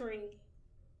that nurturing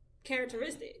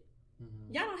characteristic.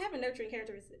 Mm-hmm. Y'all don't have a nurturing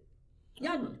characteristic.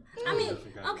 Y'all, I mean,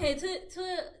 okay, to an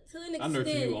extent. I nurture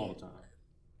you all the time.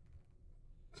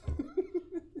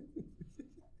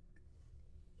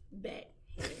 Back.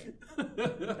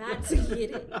 About to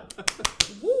get it.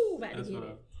 Woo, about to get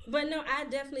it. But no, I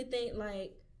definitely think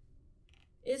like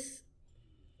it's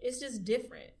just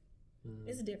different. Mm-hmm.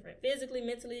 It's different. Physically,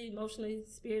 mentally, emotionally,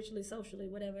 spiritually, socially,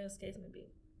 whatever else case may be.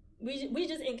 We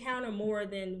just encounter more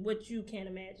than what you can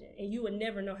imagine. And you would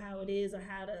never know how it is or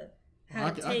how to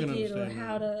take it or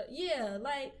how to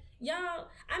like y'all,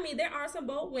 I mean, there are some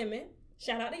bold women,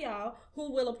 shout out to y'all,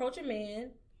 who will approach a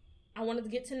man. I wanted to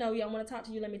get to know you. I want to talk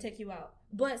to you. Let me take you out.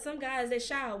 But some guys, they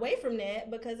shy away from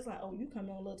that because it's like, oh, you coming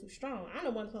on a little too strong. I'm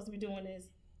the one supposed to be doing this.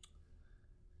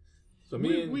 So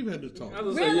we've had this talk. I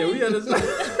was really? Say, yeah, we had this talk.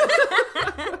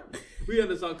 We had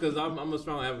this talk because I'm a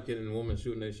strong advocate in a woman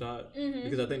shooting their shot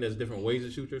because I think there's different ways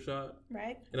to shoot your shot.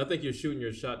 Right. And I think you're shooting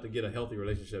your shot to get a healthy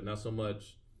relationship, not so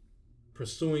much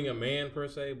pursuing a man per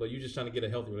se, but you're just trying to get a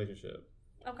healthy relationship.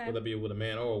 Okay. Whether it be with a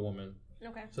man or a woman.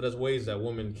 Okay. So there's ways that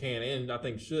women can and I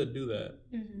think should do that.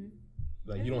 Mm-hmm.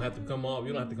 Like you don't have to come off.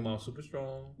 You don't have to come off super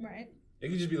strong. Right. It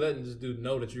can just be letting this dude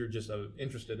know that you're just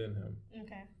interested in him.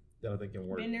 Okay. That I think can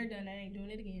work. Been there, done that. I ain't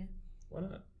doing it again. Why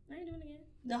not? I ain't doing it again.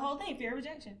 The whole thing, fear of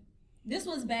rejection. This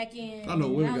was back in. I know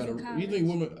women got a. You think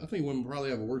women? I think women probably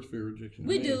have a worse fear of rejection.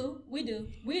 We do.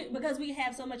 Because we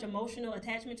have so much emotional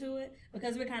attachment to it.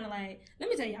 Because we're kind of like, let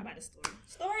me tell y'all about the story.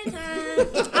 Story time.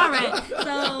 All right.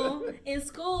 So in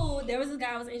school, there was this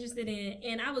guy I was interested in,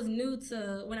 and I was new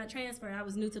to when I transferred. I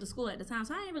was new to the school at the time,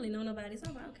 so I didn't really know nobody. So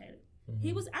I'm like, okay.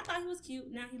 I thought he was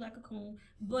cute. Now he like a coon.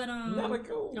 But not a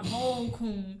coon. A whole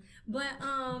coon. But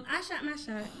I shot my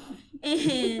shot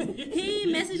and he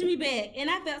messaged me back and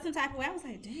I felt some type of way. I was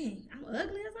like, dang, I'm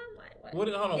ugly or something. Like what?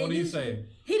 Hold on, what did you say?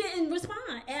 He didn't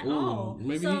respond at all.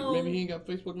 Maybe he ain't got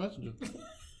Facebook Messenger.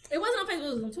 It wasn't on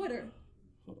Facebook, it was on Twitter.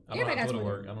 I don't know how Twitter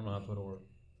works. I don't know how Twitter works.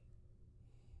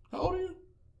 How old are you?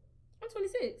 I'm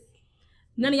 26.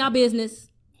 None of y'all business.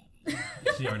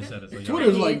 She already said it. So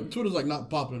Twitter's like not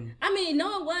popping. I mean,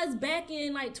 no, it was back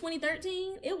in like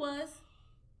 2013. It was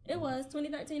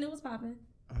 2013. It was popping.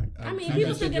 I mean,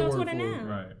 people still get on Twitter now.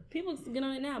 Right. People still get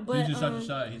on it now. But you just shot your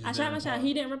shot. I shot my shot.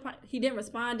 He didn't reply. He didn't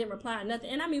respond. Didn't reply.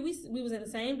 Nothing. And I mean, we was in the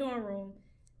same dorm room.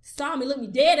 Saw me, looked me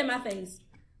dead in my face.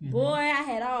 Mm-hmm. Boy, I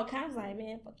had all kinds. Like,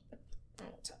 man, fuck you. I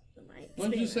don't talk to him. Why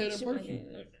didn't you say it in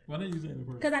person? Why didn't you say it in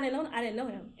person? Because I didn't know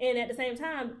him. And at the same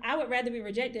time, I would rather be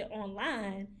rejected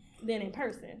online than in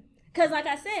person. Because like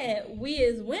I said, we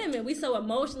as women, we so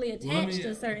emotionally attached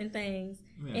to certain things.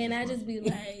 And I just be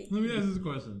like... Let me ask this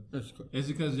question. Is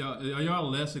it because are y'all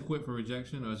less equipped for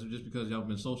rejection, or is it just because y'all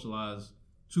been socialized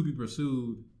to be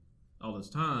pursued all this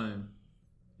time,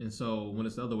 and so when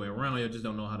it's the other way around, y'all just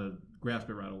don't know how to grasp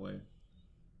it right away?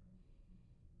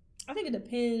 I think it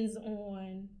depends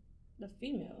on the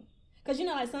female. Because,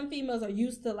 like, some females are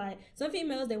used to, like, some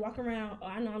females, they walk around, oh,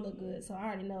 I know I look good, so I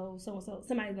already know so-and-so,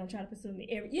 somebody's going to try to pursue me.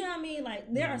 You know what I mean?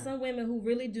 Like, there are some women who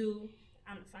really do,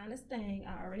 I'm the finest thing.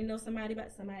 I already know somebody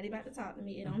about to talk to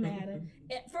me. It don't matter.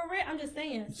 For real, I'm just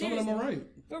saying. Some of them are right.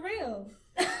 For real.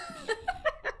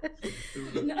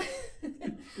 No.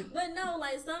 But no,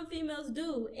 like, some females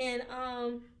do.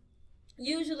 And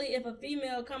usually if a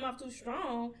female come off too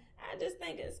strong, I just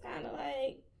think it's kind of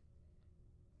like,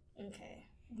 okay.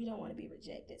 We don't want to be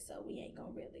rejected, so we ain't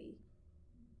going to really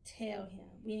tell him.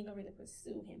 We ain't going to really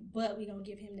pursue him, but we going to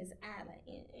give him this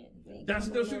island. That's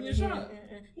still shooting your shot.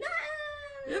 Nah.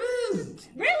 It is.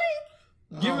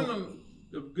 Really? Giving them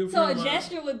a good So a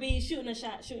gesture would be shooting your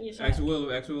shot. Actually,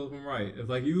 if I'm right. If,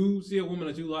 like, you see a woman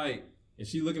that you like, and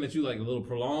she looking at you like a little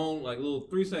prolonged, like a little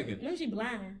 3 seconds. Maybe she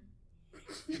blind.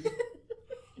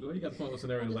 Well, you got to point with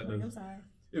scenarios like this. I'm sorry.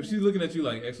 If she's looking at you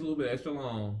like a little bit extra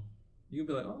long, you can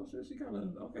be like, oh, shit, she kind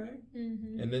of, okay.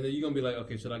 Mm-hmm. And then you're going to be like,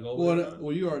 okay, should I go over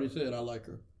Well, you already said I like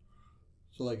her.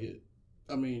 So, like,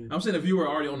 I'm saying if you were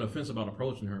already on the fence about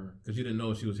approaching her because you didn't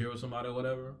know if she was here with somebody or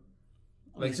whatever.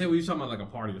 Like, say we were talking about like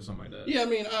a party or something like that. Yeah, I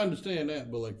mean, I understand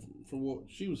that, but like from what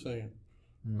she was saying,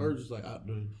 hers just like out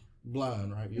the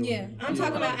blind, right? I'm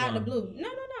talking about out the blue. No,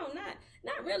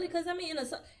 not really, because I mean,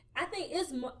 I think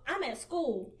it's more, I'm at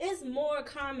school. It's more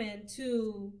common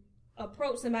to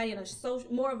approach somebody in a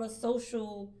social, more of a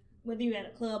social, whether you're at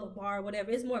a club, a bar, whatever.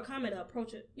 It's more common to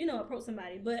approach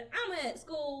somebody. But I'm at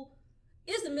school.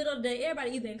 It's the middle of the day.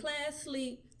 Everybody either in class,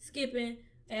 sleep, skipping,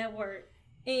 at work,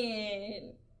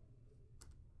 and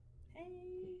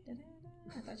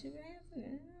I thought you were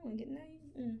answering. I want to get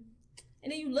you.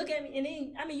 And then you look at me, and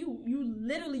then I mean, you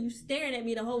literally staring at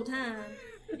me the whole time.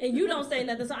 And you don't say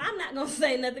nothing, so I'm not going to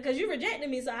say nothing because you rejected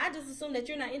me, so I just assume that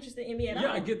you're not interested in me at all.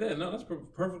 Yeah, I get that. No, that's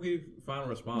perfectly fine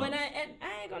response. But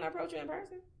I ain't going to approach you in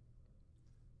person.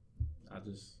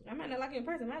 I might not like you in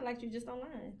person. I might like you just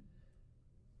online.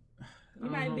 You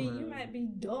might be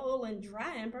dull and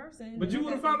dry in person. But you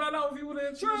would have found that out if you would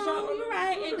have True, you're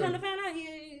right. And come to find out,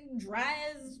 he dry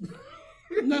as...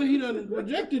 Now that he done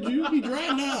rejected you, he dry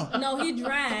now. No, he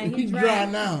dry. He's dry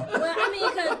now. Well, I mean,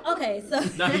 because, okay, so.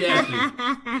 Now he asked you.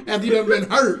 After you done been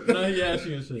hurt. Now he asked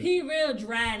you and shit. He real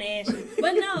dry and ashy.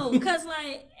 But no, because,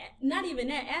 like, not even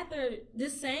that. After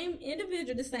this same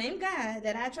individual, the same guy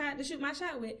that I tried to shoot my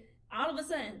shot with, all of a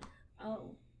sudden,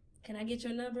 oh, can I get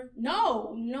your number?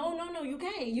 No, you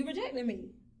can't. You rejected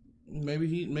me. Maybe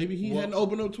he hadn't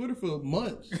opened up Twitter for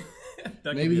months.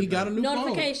 Maybe he got a new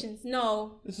notifications. phone.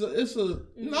 No. It's a.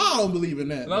 No, I don't believe in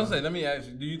that. Let me ask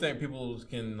you: do you think people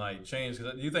can like change?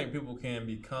 Do you think people can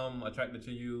become attracted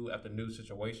to you after new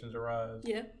situations arise?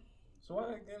 Yeah. So why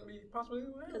can't we possibly?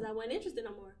 Because I wasn't interested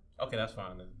no more. Okay, that's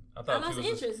fine then. I lost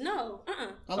interest. No.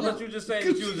 I thought you were just saying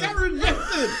that you got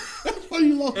rejected. That's why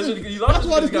you lost. That's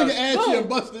why this nigga asked you and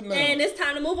busted now. And it's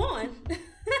time to move on.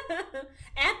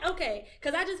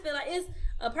 Because I just feel like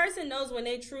a person knows when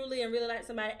they truly and really like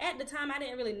somebody. At the time, I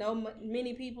didn't really know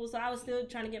many people, so I was still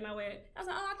trying to get my way. I was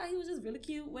like, I thought he was just really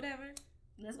cute, whatever.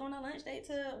 Let's go on a lunch date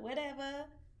to whatever.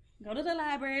 Go to the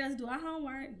library, let's do our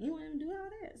homework. You want to do all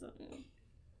that. So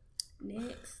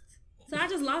next. So I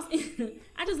just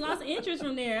lost interest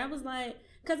from there. I was like,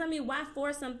 because I mean, why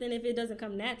force something if it doesn't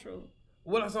come natural?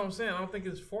 Well, that's what I'm saying. I don't think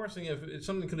it's forcing. If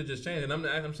something could have just changed, and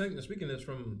I'm speaking this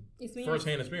from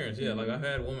firsthand experience. Yeah, like I've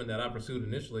had women that I pursued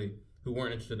initially who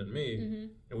weren't interested in me,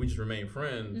 and we just remained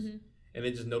friends, and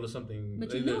they just noticed something.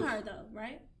 But you knew her though,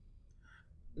 right?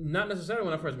 Not necessarily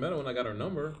when I first met her. When I got her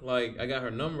number, like I got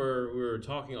her number, we were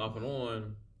talking off and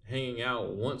on, hanging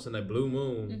out once in a blue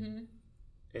moon,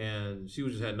 and she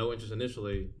just had no interest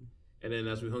initially, and then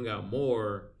as we hung out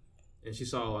more. And she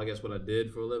saw, I guess, what I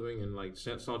did for a living and, like,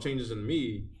 saw changes in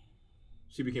me.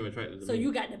 She became attracted to me. So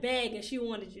you got the bag and she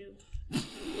wanted you.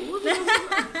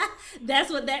 That's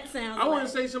what that sounds like. I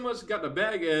wouldn't say so much got the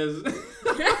bag as...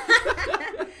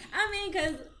 I mean,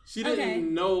 because... She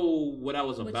didn't know what I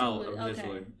was about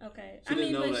initially. Okay. She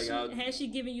didn't know, had she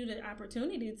given you the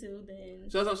opportunity to, then...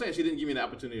 So that's what I'm saying. She didn't give me the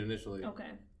opportunity initially. Okay.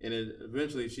 And then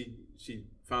eventually she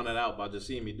found that out by just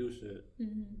seeing me do shit.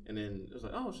 And then it was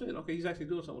like, oh, shit, okay, he's actually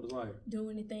doing something with his life. Do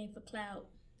anything for clout.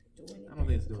 I don't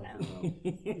think it's doing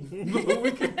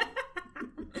for clout.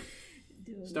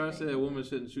 Star said women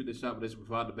shouldn't shoot the shot, but they should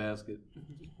provide the basket.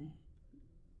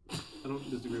 I don't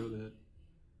disagree with that.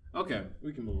 Okay,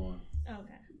 we can move on.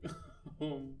 Okay.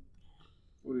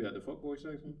 What do we got? The fuckboy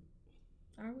section?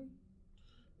 Are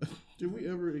we? Did we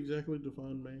ever exactly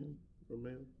define man or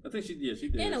male? I think she did.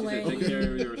 In a way. Said take care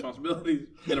of your responsibilities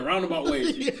in a roundabout way.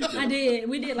 She did. I did.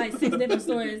 We did like 6 different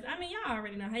stories. I mean, y'all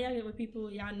already know how y'all get with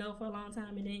people y'all know for a long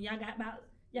time, and then y'all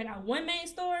got one main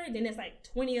story, then there's like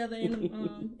 20 other in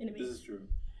the mix. This is true.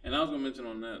 And I was gonna mention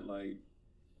on that, like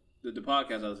the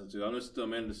podcast I listen to. I listened to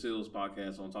Amanda Seales'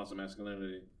 podcast on Toxic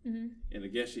Masculinity, and the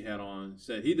guest she had on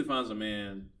said he defines a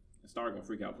man. And Star gonna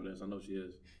freak out for this. I know she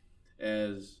is.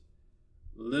 As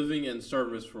living in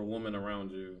service for a woman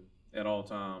around you at all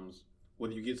times,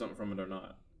 whether you get something from it or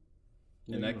not.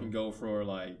 And that can go for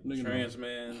like trans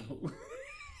man.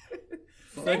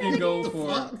 That can go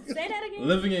for say that again.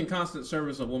 Living in constant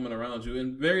service of women around you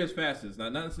in various facets.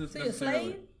 Not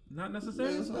necessarily. Not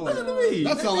necessarily.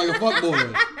 That sounds like a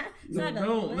fuckboy.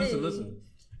 No, listen.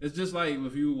 It's just like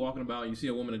if you walking about and you see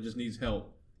a woman that just needs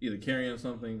help, either carrying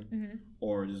something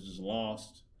or just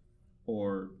lost,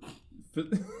 or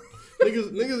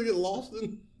niggas get lost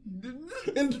in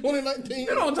 2019.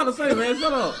 You know what I'm trying to say, man.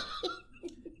 Shut up.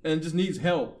 And just needs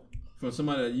help from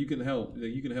somebody that you can help. That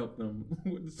you can help them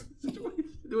with the situation.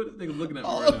 What this nigga's looking at me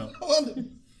right now.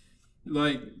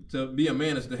 Like to be a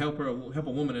man is to help a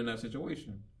woman in that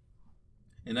situation,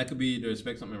 and that could be to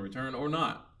expect something in return or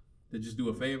not. To just do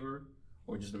a favor,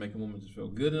 or just to make a woman just feel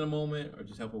good in a moment, or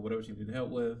just help her whatever she needs help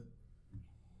with.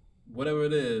 whatever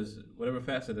it is, whatever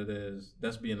facet it is,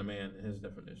 that's being a man in his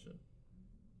definition.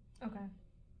 Okay.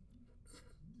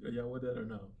 Are y'all with that or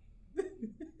no?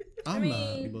 I'm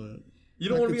not, but you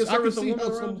don't want to be a service of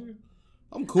woman around you?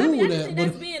 I'm cool with that. I think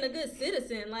that's being a good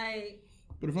citizen. Like,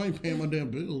 but if I ain't paying my damn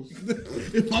bills,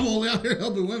 if I'm only out here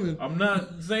helping women, I'm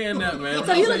not saying that, man.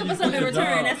 So you looking for something in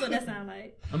return? That's what that sounds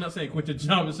like. I'm not saying quit your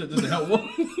job and sit just to help women.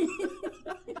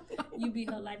 You be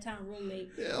her lifetime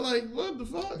roommate. Yeah, like what the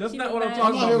fuck? That's not what I'm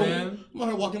talking about, man. I'm out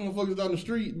here walking motherfuckers down the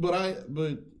street, but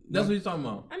that's what he's talking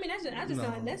about. I mean, that just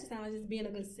sound like just being a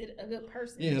good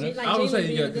person. Yeah, like I would say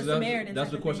being a good Samaritan.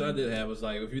 That's the question I did have. Was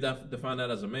like, if you define that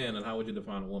as a man, then how would you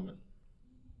define a woman?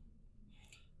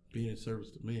 Being in service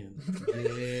to men.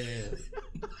 Yeah.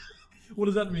 What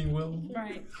does that mean, Will?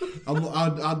 Right.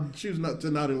 I choose not to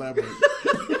elaborate.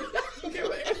 Okay,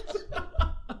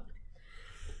 man.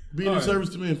 Being in service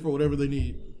to men for whatever they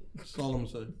need. That's all I'm gonna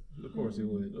say. Of course he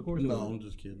would. Of course. No, I'm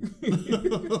just kidding.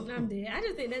 I'm dead. I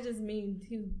just think that just means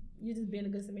you're just being a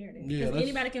good Samaritan. Yeah,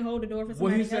 anybody can hold the door for somebody.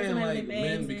 Well, he's saying like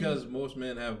men, because most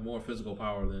men have more physical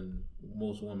power than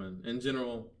most women in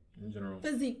general.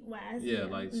 Physique wise. Yeah,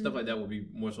 like stuff like that would be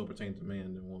more so pertaining to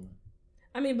man than woman.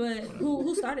 I mean, but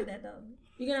who started that though?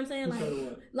 You get what I'm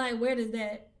saying? Like where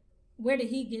did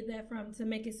he get that from to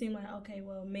make it seem like, okay,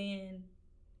 well, man,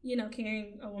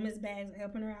 carrying a woman's bags or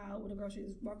helping her out with the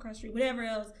groceries, walk across the street, whatever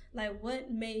else. Like,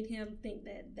 what made him think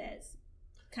that that's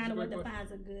kind of what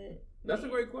defines a good? That's a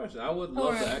great question. I would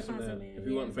love to ask him that. If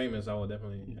he wasn't famous, I would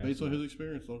definitely. Based on his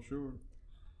experience, I'm sure.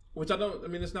 Which I don't. I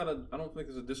mean, it's not a. I don't think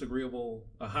it's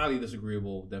a highly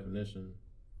disagreeable definition.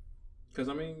 Because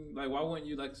I mean, like, why wouldn't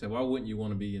you, like I said, why wouldn't you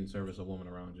want to be in service of women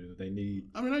around you that they need?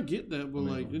 I mean, I get that, but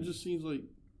it just seems like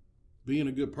being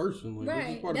a good person. Like, right.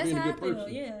 this is part That's of being how a good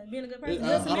person. Yeah, being a good person.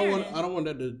 I don't want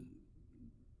that to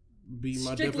be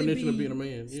my definition of being a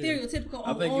man. Stereotypical.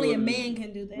 Only a man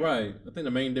can do that. Right. I think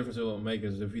the main difference it will make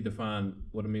is if you define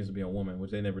what it means to be a woman,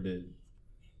 which they never did.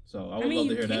 So I would love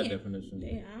to hear that definition.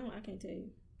 Yeah, I can't tell you.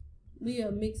 We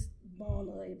a mixed ball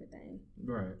of everything.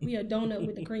 Right. We a donut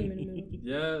with the cream in the middle.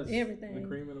 Yes. Everything. The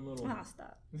cream in the middle. Ah,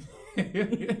 stop.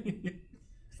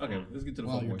 Okay, let's get to the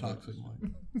phone. You're toxic,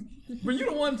 Mike. But you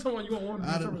don't want someone you don't want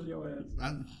to service your ass.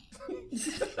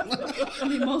 I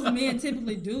mean, most men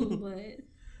typically do, but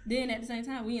then at the same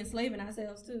time, we enslaving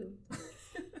ourselves too.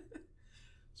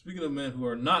 Speaking of men who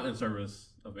are not in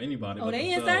service of anybody,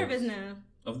 they in service now.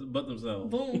 But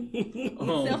themselves. Boom.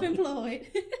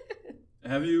 Self-employed.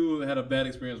 Have you had a bad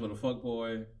experience with a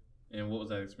fuckboy, and what was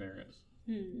that experience?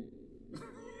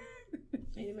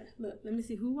 Look, let me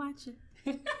see who watching.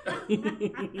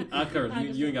 I curse.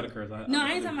 You ain't got to curse. I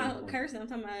ain't talking about cursing. I'm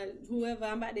talking about whoever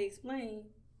I'm about to explain.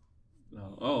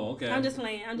 No. Oh, okay. I'm just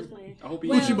playing. I hope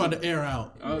what you about to air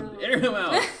out? No. Air him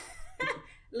out.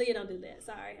 Leah, don't do that.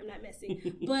 Sorry, I'm not messy.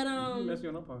 But you messy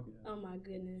on our podcast. Oh my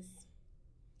goodness.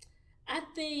 I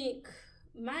think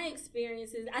my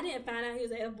experiences, I didn't find out he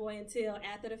was an F-boy until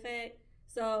after the fact.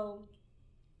 So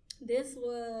this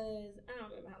was, I don't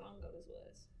remember how long ago this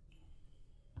was.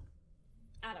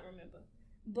 I don't remember.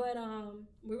 But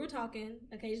we were talking,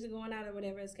 occasionally going out or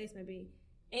whatever, as the case may be.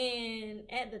 And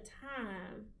at the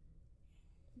time,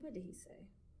 what did he say?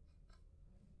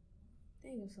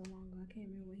 Dang, it was so long ago. I can't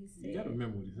remember what he said. You gotta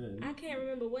remember what he said. I can't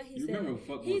remember what he said. You remember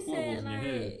fuck he said like in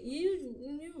your head.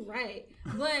 you right,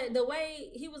 but the way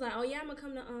he was like, oh yeah, I'm gonna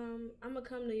come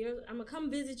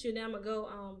visit you. Then I'm gonna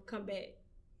go come back.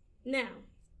 Now,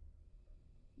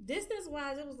 distance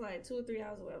wise, it was like 2 or 3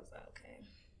 hours away. I was like, okay.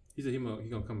 He said he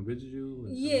gonna come visit you.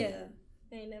 Yeah,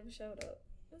 they ain't never showed up.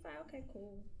 I was like, okay,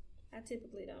 cool. I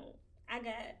typically don't. I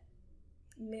got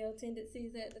male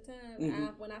tendencies at the time. Mm-hmm.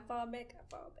 When I fall back, I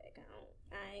fall back.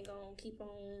 I ain't gonna keep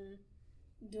on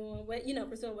doing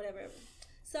pursuing whatever.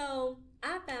 So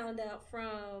I found out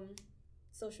from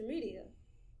social media.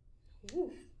 Woo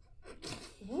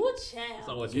child.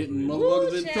 So it's getting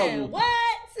motherfuckers in trouble.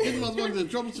 What? Getting motherfuckers in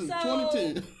trouble since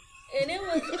 2010. And it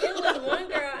was one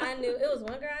girl I knew. It was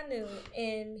one girl I knew,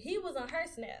 and he was on her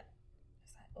Snap. I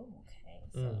was like, oh, okay.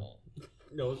 So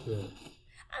no, it's good.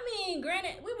 I mean,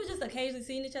 granted, we were just occasionally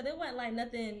seeing each other. It wasn't like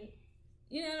nothing.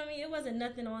 You know what I mean? It wasn't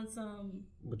nothing on some.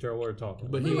 But y'all were talking.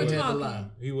 But he didn't have to lie.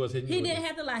 He was hitting. He didn't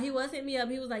have to lie. He was hitting me up.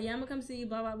 He was like, "Yeah, I'm gonna come see you."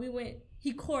 Blah blah. We went.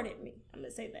 He courted me. I'm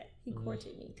gonna say that he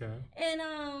courted me. Okay. And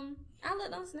I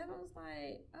looked on Snap. I was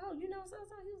like, "Oh, you know so?"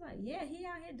 He was like, "Yeah, he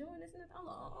out here doing this and that." I'm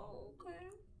like, "Oh,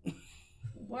 okay."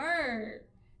 Word.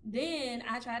 Then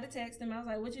I tried to text him. I was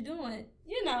like, "What you doing?"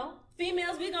 You know,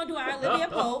 females, we gonna do our Olivia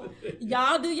Pope.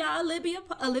 Y'all do y'all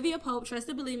Olivia Pope. Trust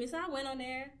and believe me. So I went on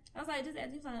there. I was like, he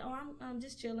was like, "Oh, I'm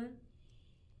just chilling."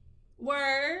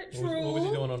 Word, true. What was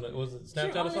he doing on the? Was it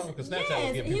Snapchat or something? Because Snapchat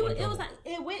was getting people in trouble.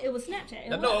 It was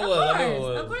Snapchat. I know it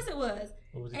was. Of course it was.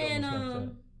 What was he doing on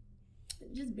Snapchat?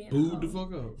 Just being Who the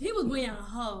fuck up? He was being a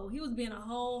hoe. He was being a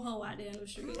whole hoe out there in the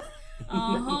streets.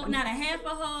 Hoe, not a half a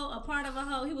hoe, a part of a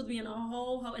hoe. He was being a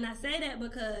whole hoe. And I say that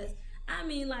because, I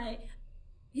mean, like,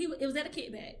 it was at a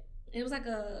kickback. It was like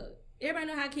everybody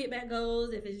know how kickback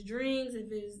goes. If it's drinks,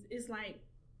 if it's like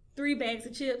 3 bags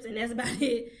of chips and that's about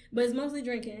it. But it's mostly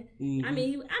drinking. Mm-hmm. I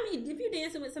mean, if you're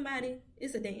dancing with somebody,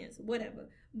 it's a dance, whatever.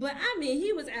 But I mean,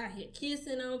 he was out here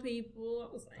kissing on people.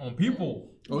 I was like, on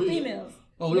people? Oh, yeah. Females.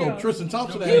 Oh, yo, Tristan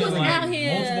Thompson. He was out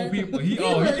here. Multiple people. He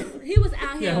was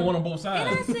out here. Yeah, one on both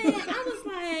sides. And I was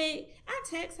like, I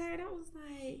text her and I was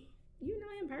like, you know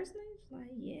him personally? She's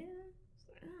like, yeah. I was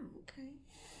like, oh, okay.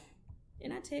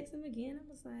 And I text him again. I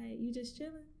was like, you just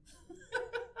chilling?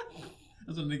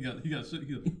 That's what nigga got shit.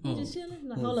 You just chilling?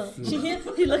 Like, hold up. She here?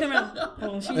 He looking around.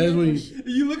 Oh, she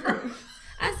you look around.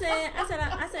 I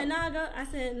said, nah, go. I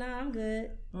said, nah, I'm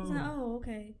good. He's like, oh,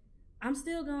 okay. I'm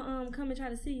still gonna come and try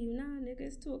to see you. Nah, nigga,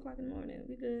 it's 2:00 in the morning.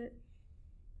 We good.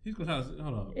 He's gonna try to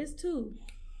hold on. It's 2.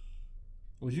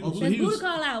 Was you? That's good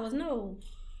call hours. No.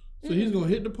 So he's gonna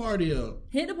hit the party up.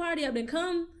 Hit the party up, then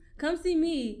come see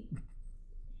me.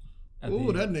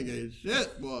 Ooh, that nigga is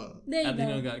shit, boy. There you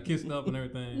go. Got kissed up and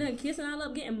everything. No, kissing all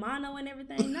up, getting mono and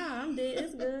everything. Nah, I'm dead.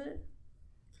 It's good.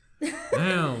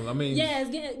 Damn, I mean. Yeah,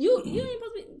 it's getting you ain't supposed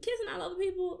to be kissing all over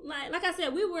people. Like I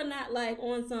said, we were not like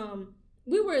on some.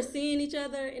 We were seeing each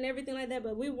other and everything like that,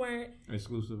 but we weren't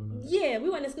exclusive enough. Yeah, we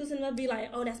weren't exclusive enough to be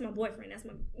like, oh, that's my boyfriend. That's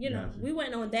my, gotcha. We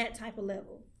weren't on that type of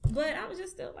level. But I was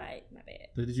just still like, my bad.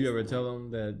 So did you ever tell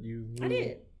him that you? I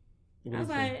did. I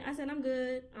said, I'm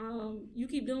good. You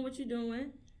keep doing what you're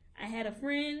doing. I had a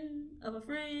friend of a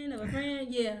friend of a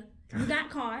friend. Yeah, you got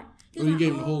caught. You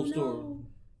gave him the whole story.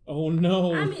 Oh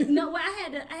no! I mean, no. Well, I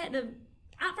had to.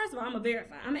 First of all, I'm gonna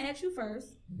verify. I'm gonna ask you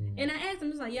first, and I asked him.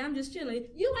 He's like, "Yeah, I'm just chilling.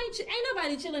 You ain't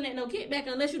nobody chilling at no kickback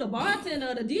unless you the bartender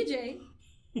or the DJ,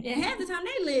 and half the time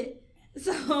they lit.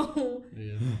 So So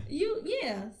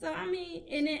I mean,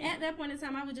 and then at that point in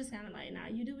time, I was just kind of like, "Nah,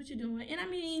 you do what you're doing." And I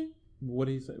mean, what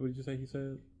did he say? What did you say he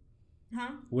said?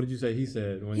 Huh? What did you say he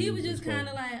said? When he was just kind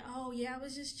of like, "Oh yeah, I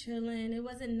was just chilling. It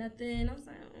wasn't nothing." I was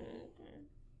like, okay.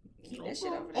 "Keep that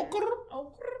shit over there."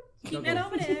 Keep that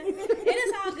over there. And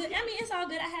it's all good. I mean, it's all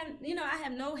good. I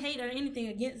have no hate or anything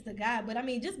against the guy, but I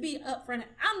mean, just be upfront.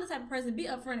 I'm the type of person, be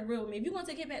upfront and real with me. If you're going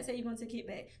to take it back, say you're going to take it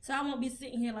back. So I won't be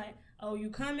sitting here like, oh,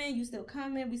 you coming? You still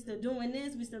coming? We still doing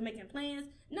this? We still making plans?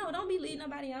 No, don't be leading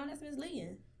nobody on. That's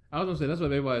misleading. I was going to say, that's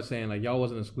what everybody's saying. Like, y'all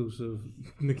wasn't exclusive.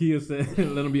 Nakia said,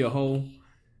 let him be a hoe.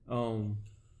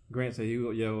 Grant said,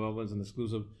 I wasn't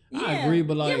exclusive. Yeah. I agree,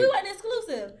 but like... Yeah, we wasn't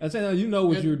exclusive. I said, you know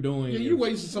what you're doing. Yeah, you're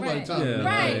wasting somebody's time. Yeah,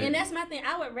 right, and that's my thing.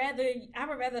 I would rather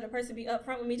the person be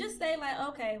upfront with me. Just say like,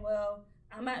 okay, well,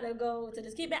 I'm about to go to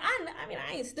this kickback. I mean,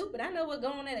 I ain't stupid. I know what's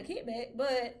going on at a kickback,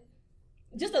 but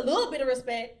just a little bit of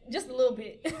respect. Just a little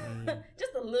bit.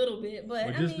 Just a little bit.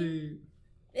 But I mean,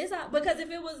 it's all, because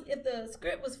if the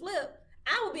script was flipped,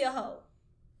 I would be a hoe.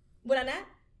 Would I not?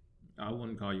 I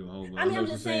wouldn't call you a hoe. I mean, I'm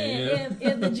just saying,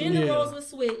 if the gender roles were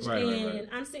switched, right.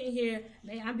 I'm sitting here,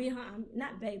 babe, I'm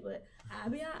not babe, but I'll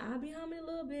be home in a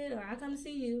little bit, or I'll come to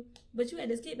see you. But you at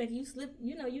this kickback, you slip,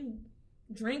 you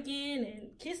drinking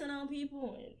and kissing on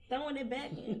people and throwing it back.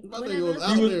 And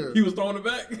he was throwing it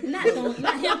back. Not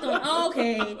him throwing. Oh,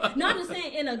 okay. No, I'm just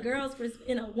saying in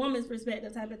a woman's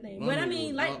perspective type of thing. But I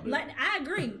mean, like I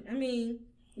agree. I mean,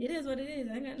 it is what it is.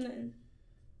 I ain't got nothing.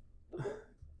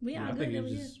 We all good over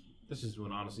here. This is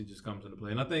when honesty just comes into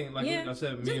play. And I think, like I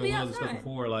said, me and one other stuff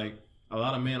before, like, a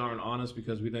lot of men aren't honest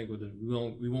because we think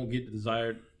we won't get the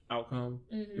desired outcome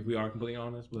if we are completely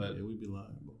honest. But we'd be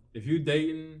lying, bro. If you're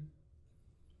dating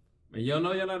and y'all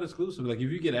know you're not exclusive, like,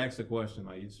 if you get asked a question,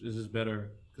 like, it's just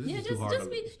better.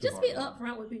 Just be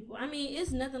upfront with people. I mean,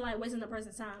 it's nothing like wasting a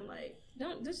person's time. Like,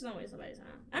 don't waste somebody's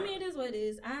time. I mean, it is what it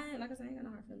is. I ain't got no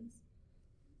hard feelings.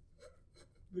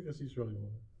 Look at she's really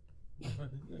one.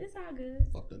 It's all good.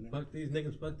 Fuck these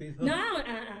niggas, fuck these hoes. No.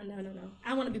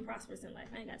 I want to be prosperous in life.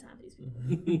 I ain't got time for these people.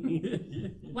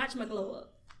 Watch my glow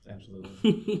up. Absolutely.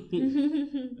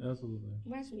 Absolutely.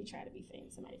 Watch me try to be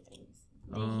famous. Somebody famous.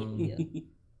 They hit me up.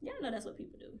 Y'all know that's what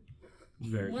people do.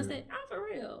 Very true. I'm for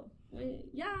real.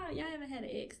 Y'all ever had an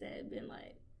ex that been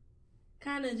like,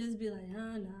 kind of just be like,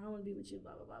 oh, no, I want to be with you,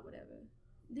 blah, blah, blah, whatever.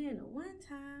 Then the one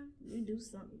time you do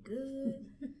something good,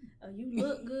 or you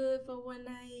look good for one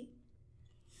night.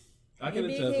 I can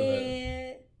attest to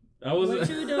that. What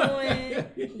you doing?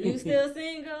 You still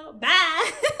single?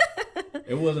 Bye.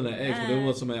 It wasn't an ex, but it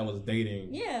was somebody I was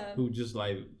dating. Yeah. Who just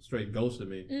like straight ghosted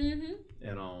me. Mm-hmm.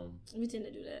 And we tend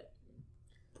to do that.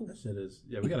 That shit is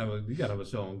we gotta have a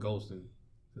show on ghosting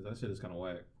because that shit is kind of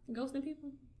whack. Ghosting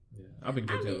people? Yeah, I've been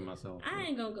guilty of it myself. I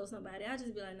ain't gonna ghost somebody. I'll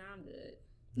just be like, nah, I'm good.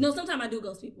 No, sometimes I do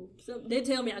ghost people. So they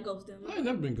tell me I ghost them. I ain't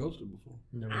never been ghosted before.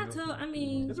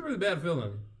 It's a really bad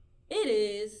feeling. It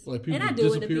is. Like people and I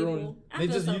do it to people. They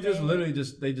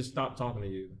just stop talking to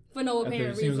you for no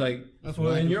apparent reason. It seems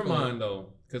like in your mind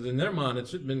though, because in their mind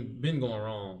it's been going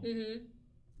wrong. Mm-hmm.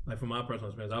 Like from my personal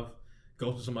experience, I've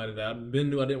ghosted somebody that I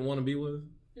knew I didn't want to be with,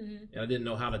 and I didn't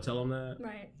know how to tell them that.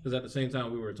 Right. Because at the same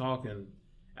time we were talking,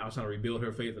 I was trying to rebuild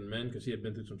her faith in men because she had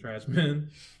been through some trash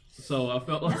men. So I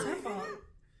felt like that's her fault.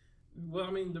 Well,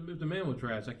 I mean, if the man was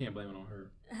trash, I can't blame it on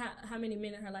her. How many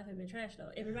men in her life have been trash though?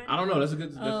 Everybody? I don't know. That's a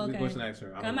good question to ask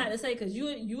her. I'm about to say because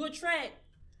you attract.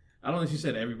 I don't think she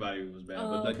said everybody was bad,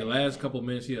 but like the last couple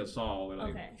men she had saw were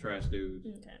like trash dudes.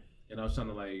 Okay. And I was trying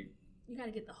to like. You got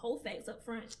to get the whole facts up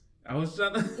front. I was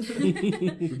trying to.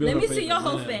 Let me see your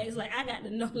whole facts. Like I got to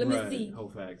know. Let me see whole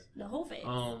facts. The whole facts.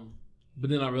 But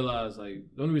then I realized like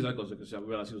the only reason I go to because I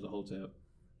realized she was a hotep,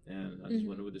 and I just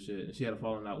went with the shit. And she had a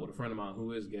falling out with a friend of mine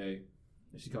who is gay.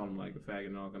 And she called him like a faggot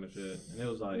and all kind of shit. And it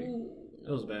was like, it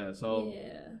was bad. So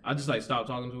I just like stopped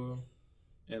talking to her.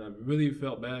 And I really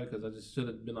felt bad because I just should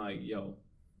have been like, yo,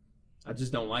 I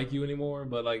just don't like you anymore.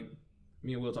 But like,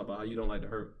 me and Will talk about how you don't like to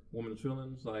hurt women's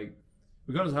feelings. Like,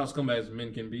 regardless of how scumbags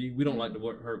men can be, we don't like to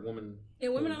hurt women.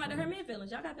 And women don't like to hurt men's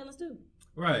feelings. Y'all got feelings too.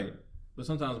 Right. But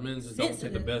sometimes men just don't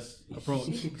take the best approach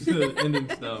to ending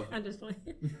stuff. I'm just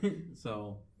playing.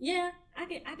 So. Yeah, I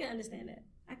can understand that.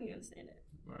 I can understand that.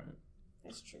 Right.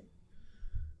 That's true.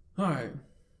 All right.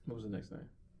 What was the next thing?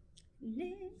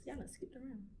 Next, y'all done skipped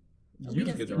around.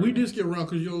 We did skip around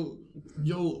because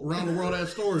your round the world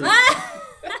ass story.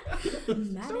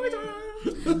 Story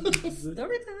time.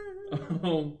 Story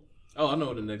time. I know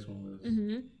what the next one was.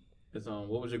 Mm-hmm. It's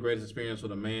what was your greatest experience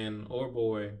with a man or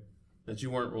boy that you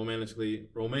weren't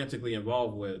romantically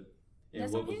involved with,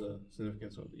 and what was the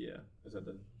significance of? Yeah, is that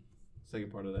the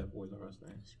second part of that Boys R Us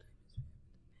thing?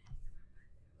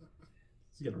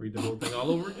 You gotta read the whole thing all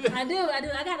over again. I do.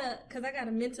 I gotta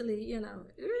mentally, you know.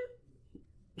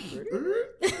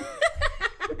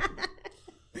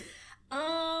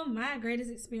 My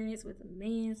greatest experience with a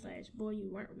man / boy you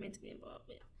weren't romantically involved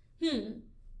with.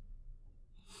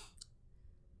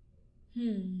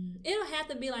 It'll have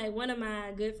to be like one of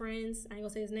my good friends. I ain't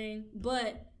gonna say his name,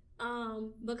 but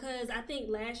because I think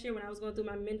last year when I was going through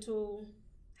my mental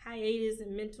hiatus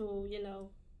and mental, you know,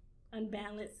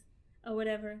 unbalance or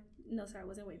whatever. No, sorry, I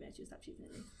wasn't way back. You stop cheating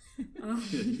at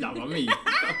me. Stop on me.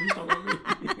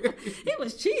 He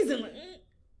was cheesing.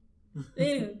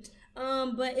 Anyway,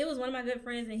 but it was one of my good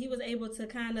friends, and he was able to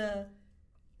kind of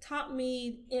talk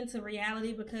me into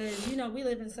reality because, you know, we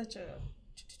live in such a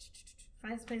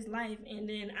fast-paced life. And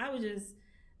then I was just,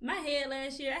 my head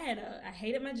last year, I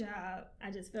hated my job.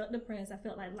 I just felt depressed. I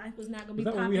felt like life was not going to be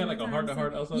popping. We had like a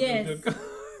heart-to-heart outside? Yes.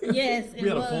 Yes, we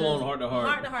had a full-on heart-to-heart.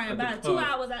 Heart-to-heart, about 2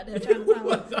 hours out there trying to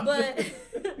talk.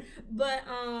 But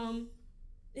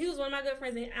he was one of my good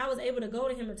friends, and I was able to go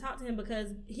to him and talk to him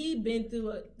because he'd been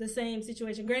through the same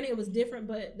situation. Granted, it was different,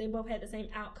 but they both had the same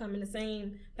outcome and the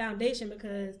same foundation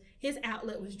because his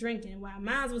outlet was drinking, while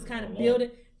mine was kind of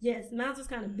building. Yes, mine was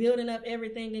kind of building up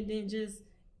everything and then just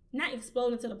not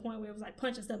exploding to the point where it was like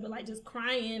punching stuff, but like just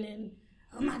crying and,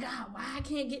 oh my God, why I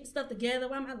can't get stuff together?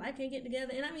 Why my life can't get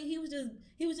together? And I mean, he was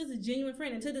just a genuine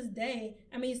friend. And to this day,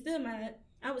 I mean,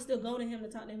 I would still go to him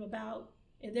and talk to him about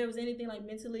if there was anything like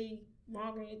mentally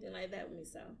wrong or anything like that with me.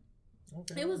 So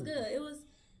it was good. It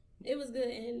was good.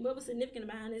 And what was significant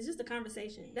about it is just a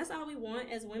conversation. That's all we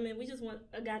want as women. We just want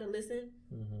a guy to listen,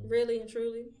 really and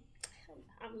truly.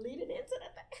 I'm leading into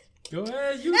that thing. Go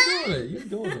ahead, you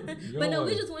doing it. But no,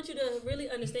 we just want you to really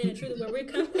understand and truly where we're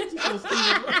coming from.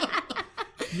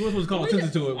 You weren't supposed to call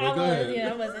attention to it, but go ahead.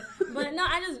 Yeah, I wasn't. But no,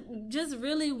 I just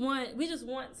really want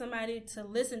somebody to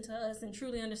listen to us and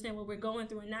truly understand what we're going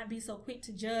through and not be so quick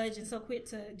to judge and so quick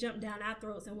to jump down our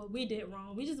throats and what we did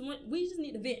wrong. We just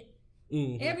need to vent.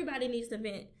 Mm-hmm. Everybody needs to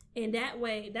vent. And that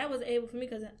way, that was able for me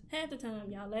because half the time,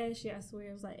 y'all, last year, I swear,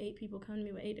 it was like 8 people coming to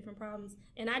me with 8 different problems.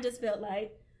 And I just felt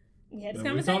like we had this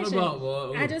conversation.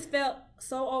 I just felt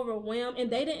so overwhelmed. And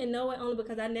they didn't know it only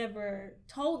because I never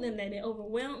told them that it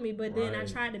overwhelmed me. But then I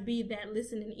tried to be that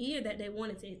listening ear that they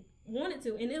wanted to.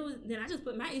 And then I just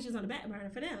put my issues on the back burner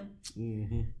for them.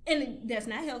 Mm-hmm. And that's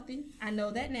not healthy. I know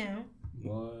that now.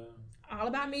 Wow. All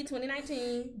about me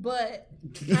 2019, but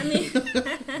I mean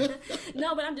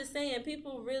no, but I'm just saying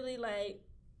people really like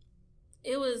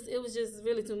it was just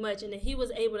really too much. And then he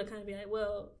was able to kind of be like,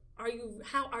 well,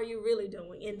 how are you really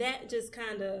doing? And that just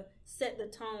kind of set the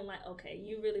tone like, okay,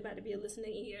 you really about to be a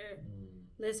listening ear.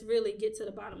 let's really get to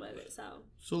the bottom of it.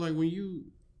 So like when you,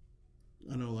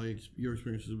 I know like your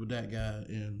experiences with that guy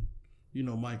and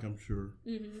Mike, I'm sure.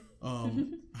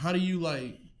 Mm-hmm. How do you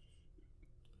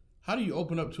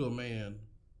open up to a man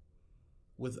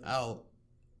without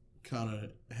kind of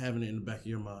having it in the back of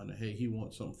your mind that, hey, he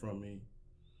wants something from me?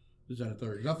 This, that, and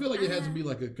third. I feel like it has to be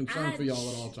like a concern for y'all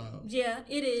at all times. Yeah,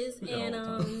 it is. And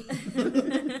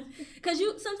because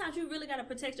sometimes you really got to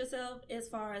protect yourself as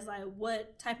far as like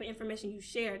what type of information you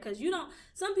share, because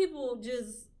some people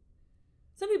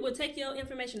take your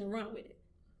information and run with it.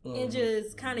 And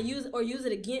just kind of use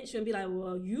it against you and be like,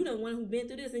 well, you the one who's been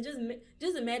through this. And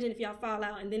just imagine if y'all fall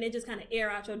out and then they just kind of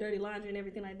air out your dirty laundry and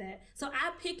everything like that. So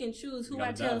I pick and choose who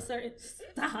I tell certain...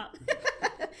 Stop.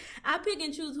 I pick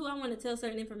and choose who I want to tell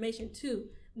certain information to.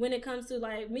 When it comes to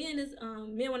like me and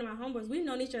one of my homeboys, we've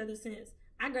known each other since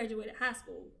I graduated high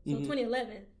school. So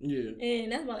 2011. Yeah.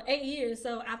 And that's about 8 years.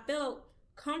 So I felt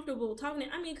comfortable talking to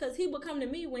him. I mean, because he would come to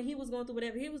me when he was going through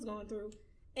whatever he was going through.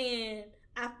 And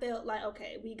I felt like,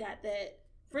 okay, we got that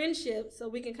friendship, so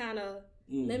we can kind of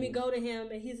let me go to him,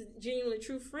 and he's a genuinely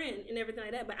true friend and everything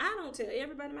like that. But I don't tell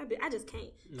everybody my business. I just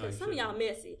can't. Because some of y'all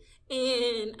messy,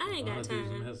 and I ain't got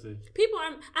time.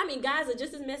 Guys are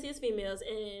just as messy as females,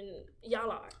 and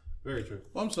y'all are. Very true.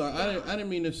 Well, I'm sorry. I didn't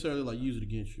mean necessarily like use it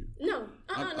against you. No.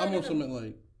 I'm also meant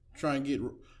like try and get,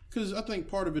 because I think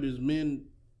part of it is men,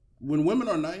 when women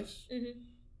are nice,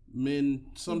 men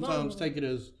sometimes take it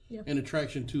as an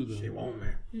attraction to them. She won't,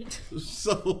 man.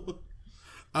 So,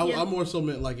 I more so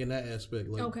meant like in that aspect.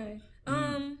 Like, okay.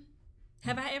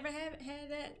 Have I ever had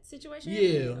that situation?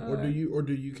 Yeah. Or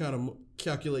do you kind of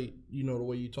calculate, the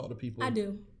way you talk to people? I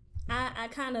do. I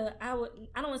don't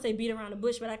want to say beat around the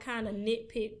bush, but I kind of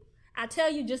nitpick. I tell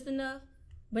you just enough,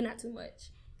 but not too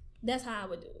much. That's how I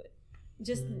would do it.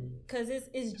 Just because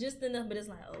it's just enough, but it's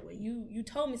like, oh, well, you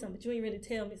told me something, but you ain't really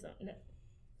tell me something. That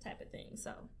type of thing.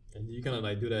 So. And you kind of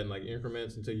like do that in like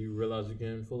increments until you realize you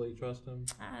can fully trust them?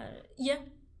 Yeah.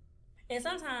 And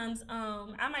sometimes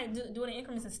I might do it in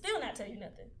increments and still not tell you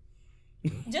nothing.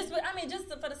 just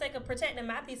for the sake of protecting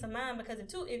my peace of mind, because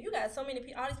if you got so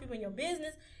many all these people in your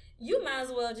business, you might as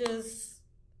well just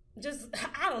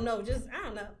I don't know.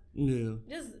 Yeah.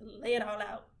 Just lay it all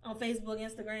out on Facebook,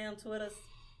 Instagram, Twitter,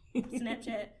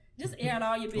 Snapchat. Just air out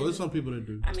all your business. Well, there's some people that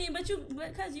do. I mean,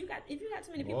 because if you got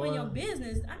too many people in your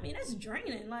business, I mean, that's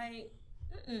draining. Like,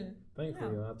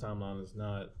 thankfully, our timeline is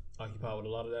not occupied with a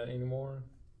lot of that anymore.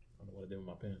 I don't know what I did with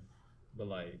my pen, but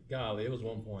like, golly, it was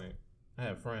one point I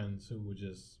had friends who would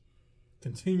just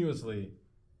continuously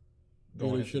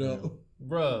going shit out,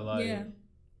 bruh. Like,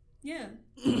 yeah.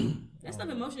 That's stuff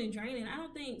emotionally draining. I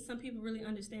don't think some people really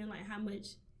understand like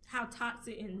how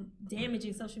toxic and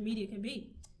damaging social media can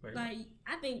be. Right. Like,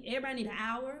 I think everybody need an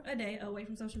hour a day away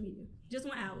from social media. Just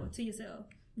 1 hour to yourself.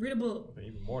 Read a book.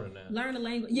 Even more than that. Learn the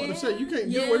language. Yeah. But I said, you can't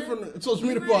get away from social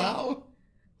media for an hour.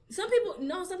 Some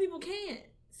people can't.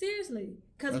 Seriously.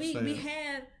 Because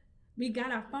we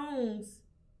got our phones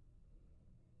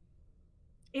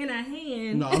in our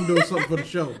hand. No, I'm doing something for the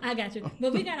show. I got you.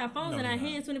 But we got our phones in our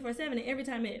hands 24/7, and every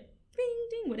time it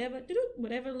ding,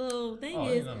 whatever little thing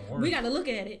is, we got to look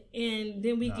at it, and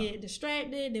then we get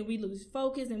distracted, then we lose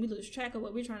focus, and we lose track of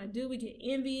what we're trying to do. We get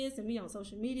envious, and we on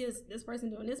social media, this person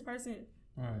doing this person.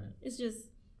 Right. It's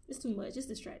too much. It's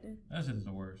distracting. That shit is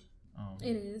the worst.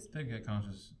 It is. Take a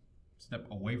conscious step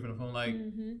away from the phone. Like,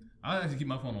 I actually keep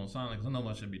my phone on silent because I know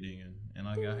my shit be dinging, and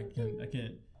I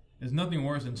can't. There's nothing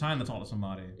worse than trying to talk to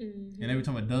somebody, and every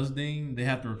time it does ding, they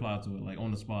have to reply to it like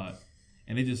on the spot.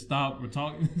 And they just stop. We're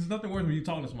talking. There's nothing worse when you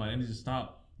talking to somebody and they just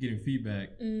stop getting feedback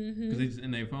because they just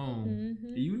in their phone.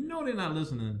 You know they're not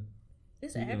listening.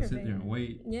 It's so you aggravating. Sit there and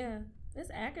wait. Yeah, it's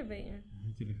aggravating.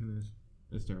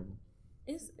 It's terrible.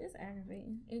 It's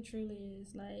aggravating. It truly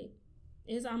is. Like,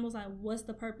 it's almost like, what's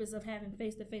the purpose of having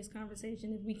face-to-face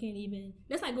conversation if we can't even?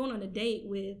 That's like going on a date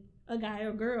with a guy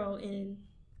or girl and.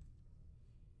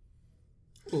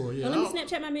 Oh yeah. Let me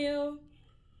Snapchat my meal.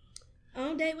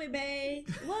 On date with babe.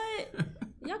 What?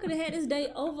 Y'all could have had this date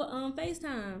over on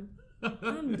FaceTime.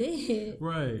 I'm dead.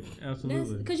 Right.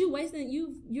 Absolutely. Because you're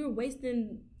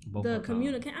wasting both the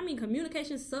communication. I mean,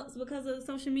 communication sucks because of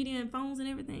social media and phones and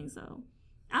everything. So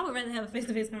I would rather have a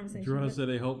face-to-face conversation. Jordan said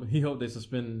he hoped they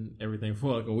suspend everything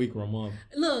for like a week or a month.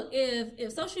 Look,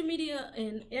 if social media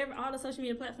and all the social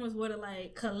media platforms were to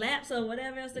like collapse or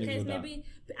whatever else the case may be,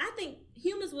 I think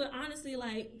humans would honestly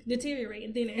like deteriorate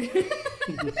in thin air.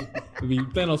 I mean,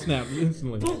 Thanos snap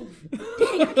instantly. Boom.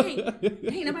 Dang, I can't.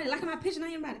 Ain't nobody liking my picture.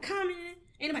 Ain't nobody commenting.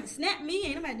 Ain't nobody snap me.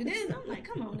 Ain't nobody do this. I'm like,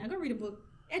 come on now, go read a book.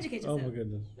 Educate yourself. Oh my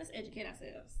goodness. Let's educate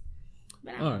ourselves.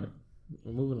 But all right,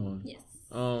 we're moving on. Yes.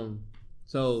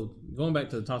 So going back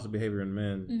to the toxic behavior in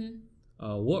men,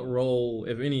 what role,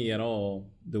 if any at all,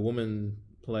 do women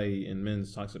play in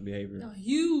men's toxic behavior? A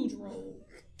huge role.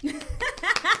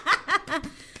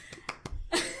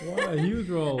 Why a huge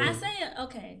role? I say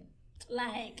okay,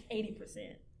 like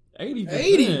 80%.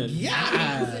 80%.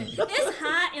 Yeah. It's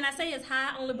high, and I say it's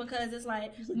high only because it's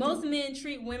like most men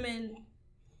treat women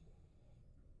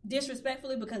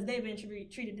disrespectfully because they've been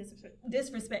treated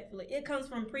disrespectfully. It comes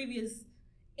from previous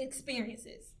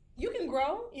experiences. You can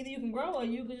grow. Either you can grow or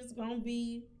you can just gonna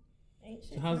be ain't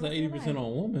shit. So how's that 80%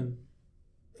 on women?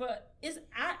 I think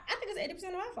it's 80%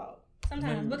 of our fault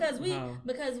sometimes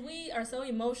because we are so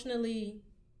emotionally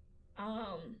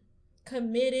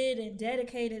committed and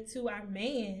dedicated to our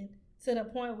man to the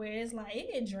point where it's like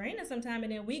it get draining sometimes,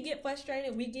 and then we get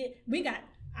frustrated.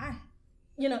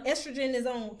 Estrogen is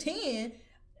on 10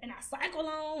 and I cycle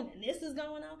on and this is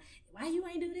going on. Why you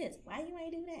ain't do this? Why you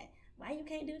ain't do that? Why you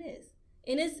can't do this?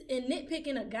 And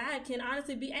nitpicking a guy can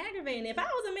honestly be aggravating. If I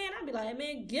was a man, I'd be like,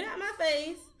 man, get out my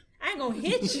face. I ain't gonna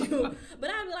hit you,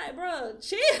 but I'd be like, bro,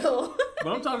 chill.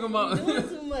 But I'm talking about doing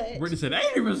too much. Brittany said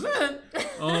 80%.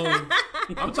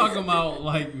 I'm talking about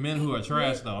like men who are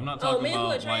trash though. I'm not talking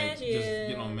about just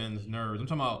getting on men's nerves. I'm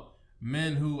talking about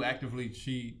men who actively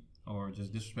cheat or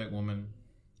just disrespect women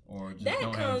or just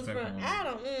don't have respect for women. I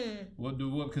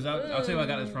don't. Because I'll tell you, I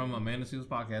got this from Amanda Seals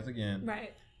podcast again.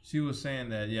 Right. She was saying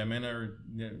that a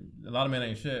lot of men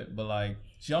ain't shit, but like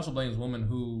she also blames women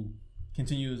who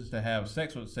continues to have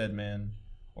sex with said men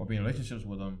or be in relationships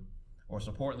with them or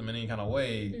support them in any kind of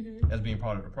way as being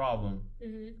part of the problem.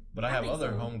 But I have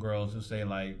other homegirls who say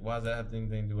like, why does that have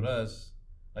anything to do with us?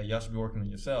 Like y'all should be working on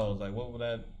yourselves. Like why would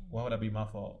that be my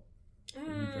fault?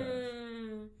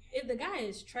 If the guy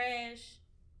is trash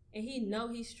and he know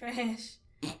he's trash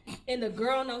and the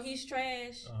girl know he's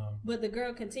trash, but the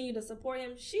girl continue to support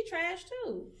him, she trash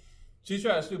too. She's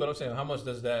trash too, but I'm saying how much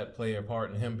does that play a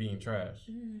part in him being trash?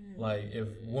 Like if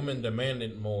women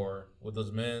demanded more, would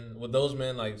those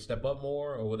men like step up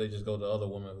more, or would they just go to other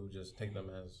women who just take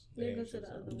them as they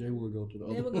would go to the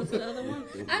other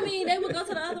woman. I mean, they would go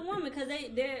to the other woman because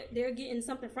they're getting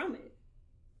something from it.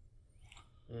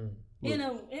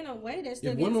 Look, in a way, they're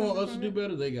still. If women want us to do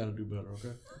better, they got to do better.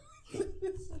 Okay.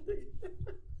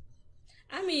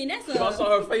 I mean, that's I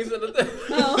saw her face in the thing.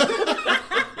 Oh.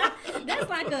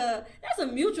 That's a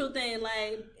mutual thing.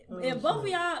 Like, if both of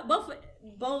y'all,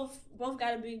 both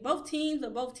gotta be, both teams or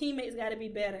both teammates gotta be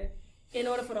better in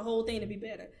order for the whole thing to be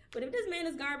better. But if this man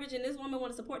is garbage and this woman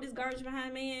want to support this garbage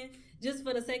behind man just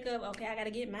for the sake of, okay, I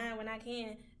gotta get mine when I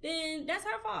can, then that's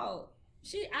her fault.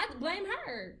 I blame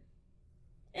her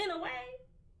in a way.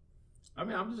 I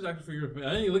mean, I'm just asking for your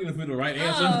opinion. I ain't looking for the right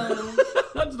answer.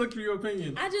 I'm just looking for your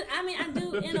opinion. I do,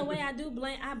 in a way, I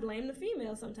blame the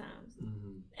female sometimes.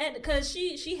 Because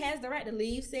she has the right to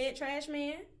leave said trash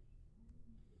man,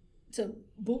 to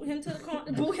boot him to the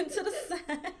corner, boot him to the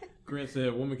side. Grant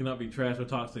said, "Women cannot be trash or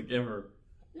toxic ever."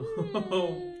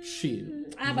 Oh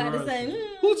shit! I'm about to say,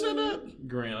 who said that?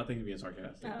 Grant, I think he's being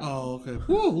sarcastic. Oh, okay.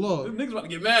 Whoa, Lord, this nigga's about to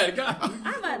get mad. God.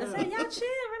 I'm about to say, y'all chill,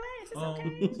 relax. It's okay.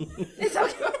 It's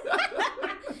okay.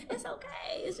 It's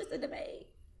okay. It's just a debate.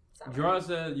 Gerard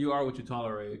said, "You are what you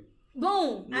tolerate."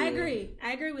 Boom. Yeah. I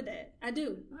agree with that. I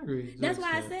do. I agree. That's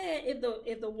why I said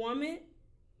if the woman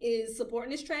is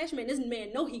supporting this trash man, this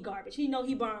man know he garbage. He know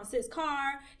he borrows his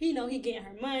car. He know he getting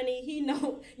her money. He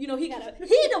know he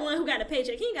the one who got a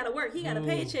paycheck. He ain't got to work. He got a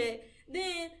paycheck.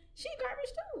 Then she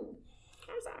garbage too.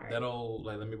 I'm sorry. That old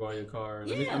let me borrow your car.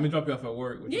 Let me drop you off at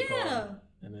work with your car.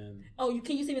 And then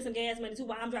can you send me some gas money too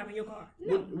while I'm driving your car?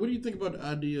 No. What do you think about the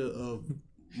idea of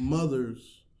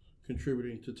mothers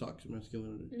contributing to toxic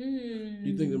masculinity? Do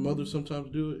you think the mothers sometimes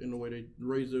do it in the way they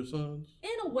raise their sons?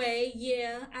 In a way,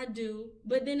 yeah, I do.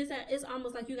 But then it's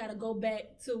almost like you got to go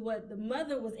back to what the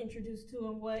mother was introduced to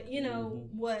and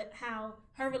what how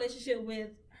her relationship with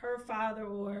her father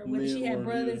or whether she had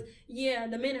brothers. Yeah,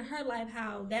 the men in her life,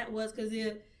 how that was. Because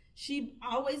if she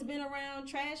always been around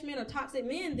trash men or toxic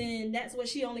men, then that's what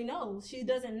she only knows. She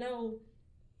doesn't know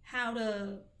how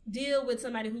to deal with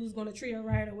somebody who's going to treat her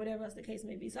right or whatever else the case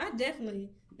may be. So I definitely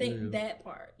think that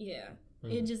part,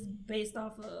 it just based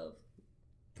off of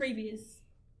previous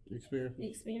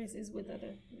experiences with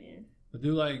other men. But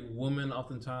do like women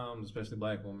oftentimes, especially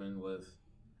black women,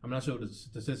 I'm not sure what the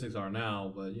statistics are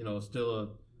now, but still a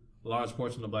large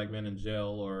portion of black men in jail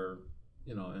or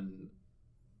in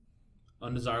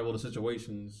undesirable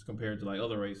situations compared to like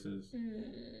other races.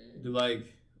 Do like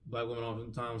black women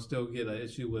oftentimes still get an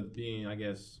issue with being, I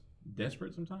guess,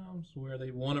 desperate sometimes, where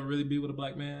they want to really be with a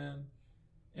black man,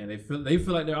 and they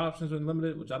feel like their options are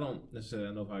limited, which I don't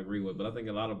necessarily know if I agree with, but I think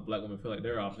a lot of black women feel like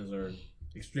their options are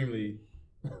extremely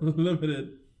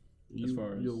limited as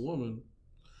far as you're a woman.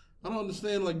 I don't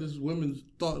understand like this women's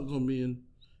thoughts on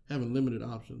having limited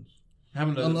options.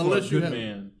 Having a good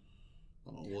man.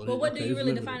 Oh, well, what do you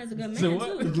really define as a good man? So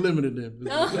what? Too? It's limited then.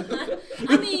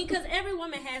 I mean, because every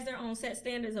woman has their own set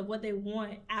standards of what they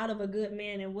want out of a good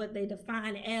man and what they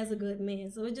define as a good man.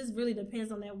 So it just really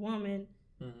depends on that woman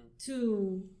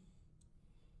to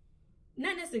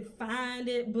not necessarily find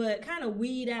it, but kind of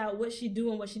weed out what she do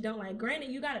and what she don't like.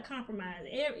 Granted, you got to compromise.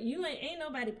 Ain't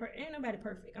nobody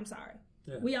perfect. I'm sorry.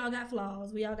 Yeah. We all got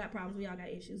flaws. We all got problems. We all got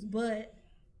issues. But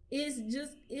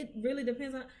it really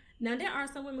depends on. Now, there are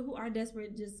some women who are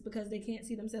desperate just because they can't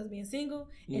see themselves being single.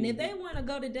 And if they want to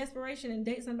go to desperation and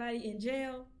date somebody in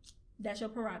jail, that's your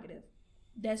prerogative.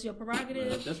 That's your prerogative.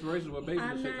 Man, desperation is where baby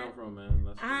shit come from,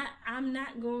 man. I'm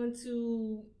not going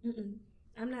to,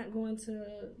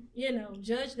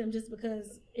 judge them just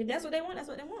because if that's what they want, that's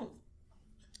what they want.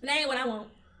 That ain't what I want.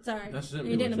 Sorry. That's it.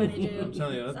 Ain't nobody in jail. I'm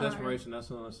telling you, that's desperation.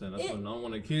 That's what I'm saying. That's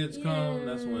when the kids come.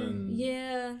 That's when.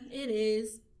 Yeah, it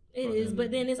is. It is,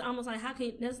 but then it's almost like how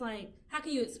can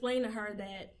you explain to her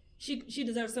that she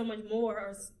deserves so much more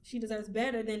or she deserves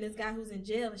better than this guy who's in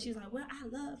jail, and she's like, well, I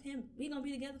love him, we gonna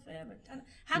be together forever.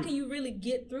 How can you really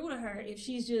get through to her if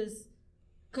she's just,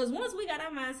 because once we got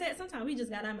our mindset, sometimes we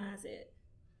just got our mindset.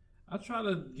 I try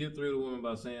to get through to women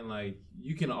by saying like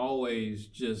you can always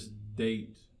just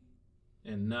date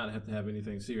and not have to have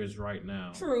anything serious right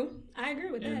now. True. I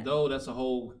agree with that. And though that's a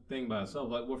whole thing by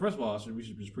itself. Like, well, first of all, we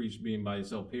should just preach being by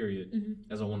yourself, period.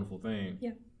 That's a wonderful thing.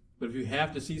 Yeah. But if you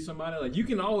have to see somebody, like, you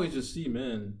can always just see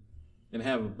men and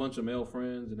have a bunch of male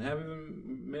friends and have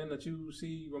even men that you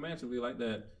see romantically like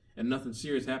that and nothing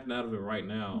serious happen out of it right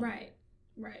now. Right.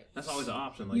 That's always an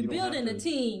option. Like, you're building a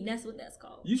team. That's what that's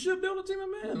called. You should build a team of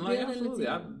men. Like, absolutely.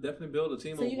 I definitely build a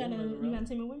team of women. So you got a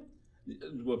team of women?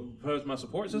 Well, as my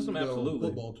support system, absolutely.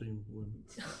 Football team.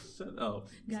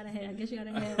 I guess you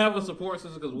gotta have. I have a support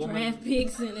system because women draft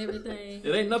picks and everything.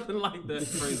 It ain't nothing like that.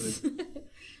 It's crazy.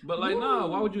 But like, no,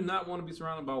 why would you not want to be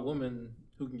surrounded by women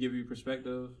who can give you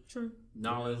perspective, true,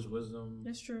 knowledge, wisdom?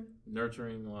 That's true.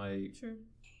 Nurturing, like, true.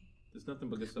 There's nothing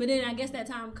but good stuff. But then I guess that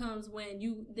time comes when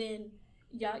you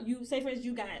say for instance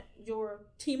you got your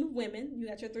team of women, you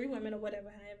got your 3 women or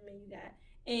whatever, however many you got,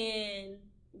 and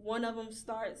one of them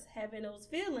starts having those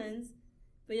feelings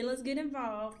get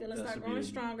involved, feelings start growing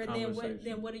stronger, then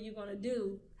what are you going to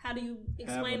do? How do you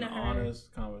explain to her? Have an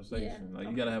honest conversation. Yeah. Like,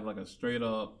 you got to have like a straight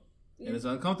up, and as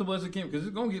uncomfortable as it can, because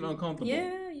it's going to get uncomfortable.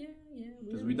 Yeah.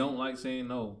 Because we don't like saying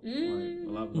no. Like,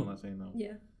 a lot of people don't like saying no.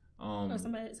 Yeah. Or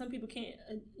some people can't,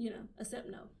 accept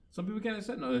no. Some people can't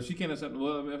accept no. If she can't accept,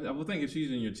 well, I would think if she's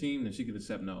in your team, then she could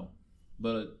accept no.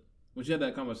 But when you have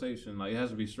that conversation, like, it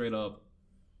has to be straight up,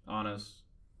 honest,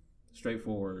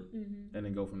 straightforward, and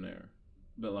then go from there.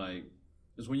 But like,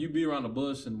 it's when you be around the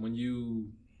bush and when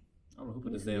you, I don't know who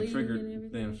put this damn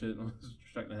shit on,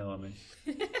 strike the hell out of me.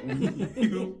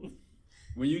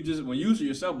 when you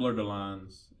yourself blur the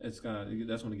lines, that's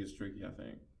when it gets tricky, I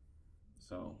think.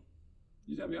 So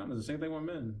you gotta be honest. The same thing with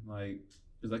men, like,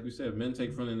 because like we said, men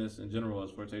take friendliness in general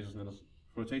as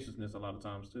flirtatiousness a lot of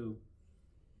times too,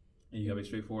 and you gotta be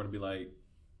straightforward and be like,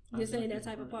 this ain't that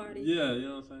type of party. Yeah, you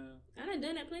know what I'm saying? I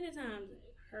done that plenty of times.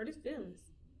 Hurt his feelings.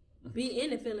 Be in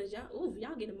the feelings.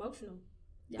 Y'all get emotional.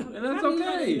 And that's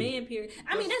okay. Man, period.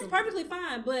 I mean, that's perfectly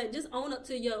fine, but just own up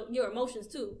to your emotions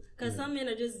too. Because some men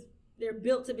are they're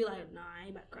built to be like, nah, I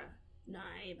ain't about to cry. Nah,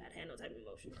 I ain't about to have no type of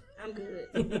emotion. I'm good.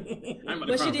 I'm about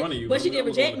to cry in front of you. But she did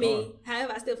reject me.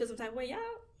 However, I still feel some type of way.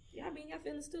 Y'all be in your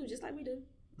feelings too, just like we do.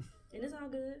 And it's all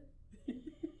good.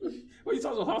 What you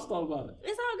talking so hostile about it?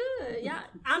 It's all good.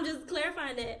 I'm just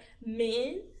clarifying that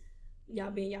men, y'all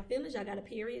be in y'all feelings. Y'all got a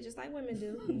period just like women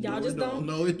do. Y'all just don't.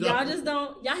 Y'all just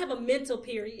don't. Y'all have a mental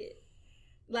period.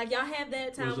 Like, y'all have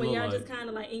that time where y'all just kind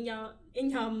of like in y'all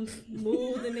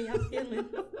moods and in y'all feelings.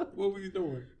 What were you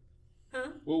doing? Huh?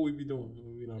 What would we be doing?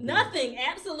 Nothing.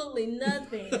 Absolutely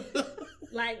nothing.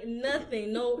 Like,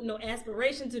 nothing. No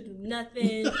aspiration to do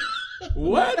nothing.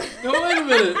 What? No, wait a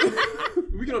minute.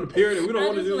 We get on the period and we don't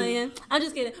want to do. I'm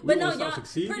just kidding. But no, y'all.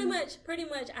 Pretty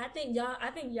much. I think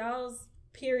y'all's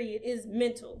period is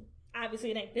mental.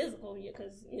 Obviously, it ain't physical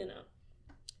because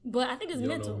But I think it's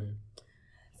mental.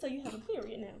 So you have a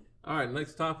period now. All right.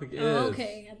 Next topic is. Oh,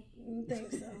 okay, I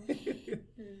think so.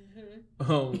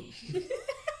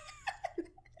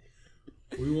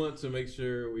 We want to make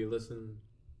sure we listen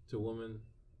to women,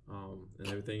 and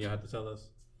everything you have to tell us.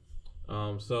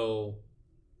 So,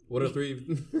 what are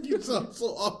 3? You sound so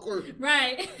awkward.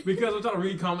 Right. Because I'm trying to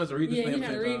read comments and read this. Yeah, you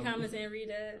gotta read comments and read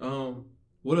that.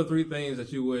 What are 3 things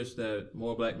that you wish that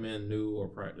more black men knew or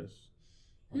practiced?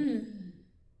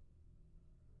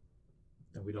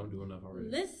 And we don't do enough already.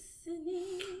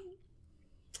 Listening.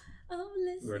 Oh,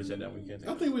 listening. We already said that we can't.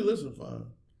 I think we listen fine.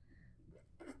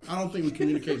 I don't think we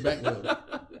communicate back well.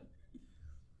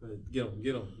 Get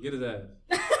him, get his ass.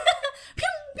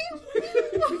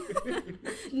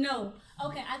 No.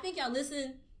 Okay, I think y'all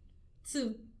listen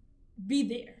to be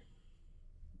there.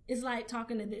 It's like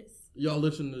talking to this. Y'all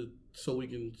listen to so we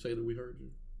can say that we heard you.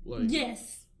 Like,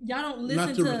 yes. Y'all don't listen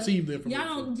not to receive the information.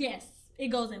 Y'all don't. Yes. It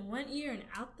goes in one ear and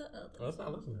out the other. Well, that's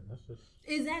not listening. That's just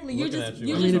exactly. You're just. you.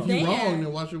 You're I mean, just if you're there. wrong,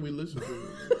 then why should we listen to you?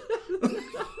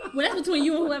 Well, that's between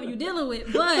you and whoever you're dealing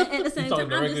with. But at the same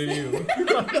time, I'm just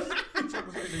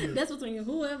saying. That's between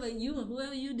whoever you and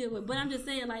whoever you deal with. But I'm just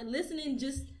saying, like, listening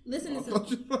to.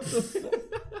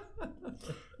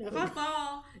 If I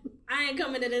fall, I ain't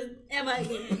coming to this ever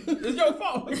again. It's your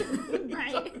fault.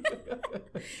 Right.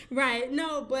 Right.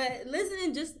 No, but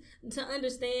listening just to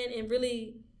understand and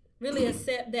really, really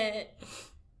accept that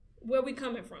where we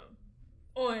coming from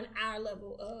on our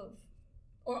level of,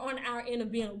 or on our end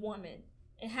of being a woman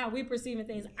and how we perceiving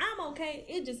things. I'm okay.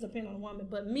 It just depends on the woman.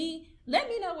 But me, let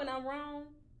me know when I'm wrong,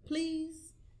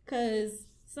 please. Because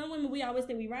some women, we always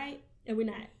think we right and we're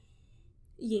not.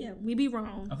 Yeah, we be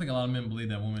wrong. I think a lot of men believe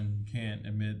that women can't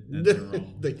admit that they're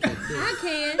wrong. They can't. I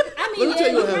can. I mean, Let me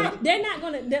tell you what right. They're not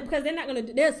gonna because they're not gonna.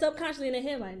 They're subconsciously in their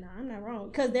head like, "No, I'm not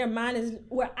wrong." Because their mind is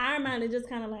where our mind is just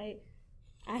kind of like,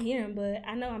 I hear him, but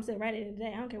I know I'm still right at the end of the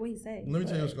day. I don't care what he say. Let me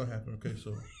tell you what's gonna happen. Okay,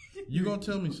 so you're gonna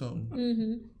tell me something,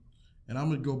 and I'm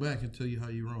gonna go back and tell you how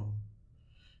you're wrong,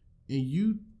 and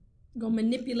you gonna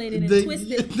manipulate it and twist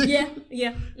it.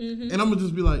 Yeah. And I'm gonna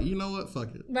just be like, you know what?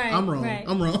 Fuck it. Right. I'm wrong. Right.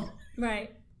 I'm wrong.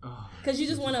 Right. Because you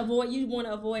just want to avoid. You want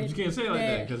to avoid. But you can't say it like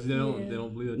that because they don't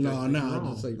believe that. No, you're I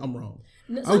wrong. just say I'm wrong.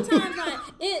 Sometimes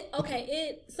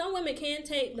like some women can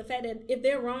take the fact that if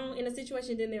they're wrong in a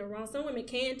situation, then they're wrong. Some women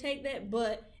can take that,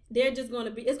 but they're just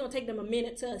gonna be. It's gonna take them a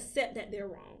minute to accept that they're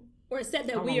wrong or accept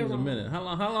that we are wrong. A minute? How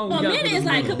long? Well, a minute is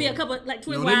like could be a couple, like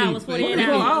 24 hours, 48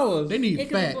 hours. They need It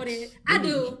could facts. be 48. I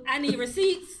do. I need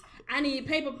receipts. I need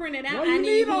paper printed out. Why you I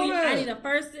need all that? I need a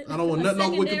first. I don't want nothing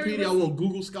on secondary Wikipedia. I want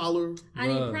Google Scholar. I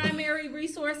need primary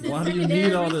resources, Why do you secondary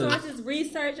need all this? resources,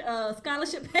 research,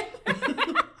 scholarship paper.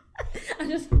 I'm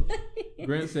just.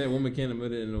 Grant said women can't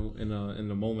admit it in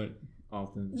the moment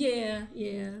often. Yeah.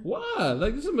 Why?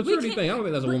 Like this is a maturity thing. I don't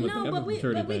think that's a woman thing. That's a but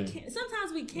maturity we thing. can't.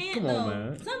 Sometimes we can't. Come though. on,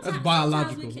 man. Sometimes, That's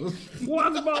biological. sometimes we can't. Why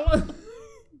is it biological?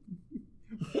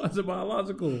 Why is it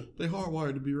biological? They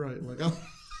hardwired to be right. Like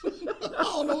I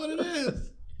don't know what it is.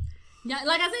 Yeah,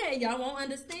 like I said, y'all won't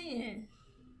understand.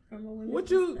 From a woman. What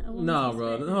you? Nah,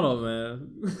 bro. Hold on,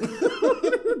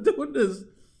 man. Doing this.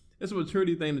 It's a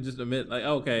maturity thing to just admit, like,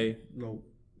 okay, No,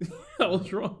 I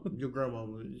was wrong. your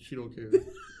grandmama, she don't care.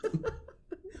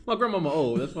 My grandmama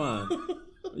old. That's fine.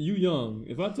 You young.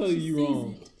 If I tell you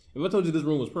wrong, if I told you this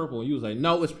room was purple and you was like,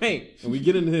 no, it's pink, and we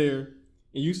get in here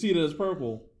and you see that it's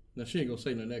purple. Now she ain't gonna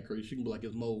say nothing that crazy. She can be like,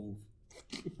 it's mauve.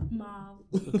 Mauve.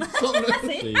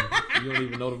 See, you don't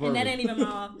even know the verb. And that ain't even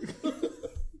mauve.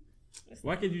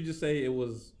 Why can't you just say it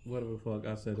was whatever the fuck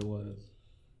I said it was?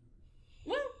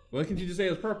 Well, Why can't you just say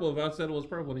it's purple if I said it was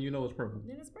purple and you know it's purple?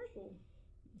 then it's purple.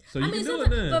 So you can do it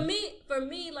then. For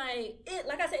me,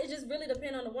 like I said, it just really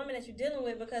depends on the woman that you're dealing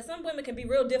with because some women can be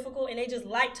real difficult and they just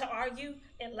like to argue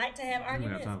and like to have I don't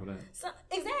arguments. have time for that. So,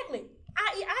 exactly.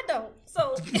 I don't.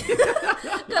 So because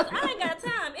I ain't got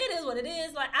time. It is what it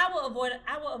is. Like I will avoid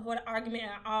an argument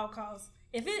at all costs.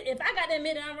 If I got to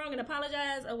admit that I'm wrong and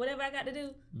apologize or whatever I got to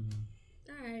do,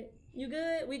 all right. You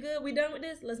good? We good? We done with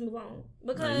this? Let's move on.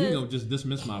 Because you gonna just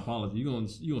dismiss my apology. You gonna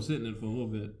sit in it for a little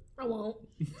bit. I won't.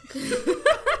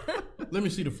 Let me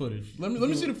see the footage. Let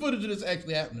me see the footage of this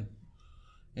actually happening,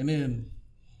 and then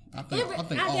I think all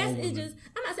guess women. it just.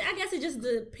 I'm not saying. I guess it just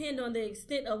depends on the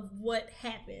extent of what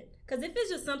happened. Because if it's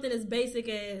just something as basic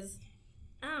as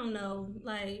I don't know,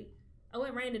 like oh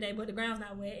it rained today, but the ground's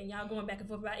not wet, and y'all going back and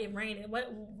forth about it raining.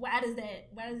 Why does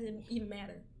it even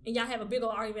matter? And y'all have a big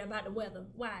old argument about the weather.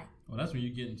 Why? Well, that's when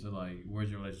you get into like, where's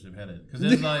your relationship headed? Because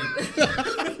it's like,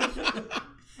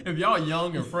 if y'all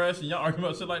young and fresh and y'all argue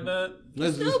about shit like that,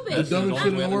 That's stupid. the dumbest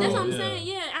shit in the world. That's what I'm saying.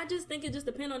 Yeah, I just think it just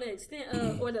depends on the extent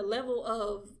of or the level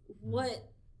of what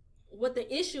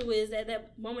the issue is at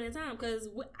that moment in time. Because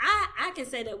I can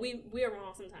say that we're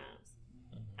wrong sometimes.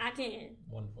 I can.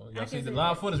 Wonderful. Y'all see the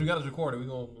live footage? We got this recorded. We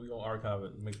gonna archive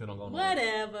it. And make sure it don't go nowhere.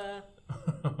 Whatever.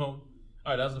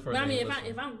 All right, that's the first. But I thing. mean,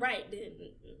 if I'm right, then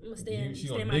I'm gonna stand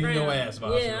gonna my dig ground. your ass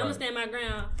about it, Yeah, I'm gonna right. stand my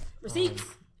ground. Receipts.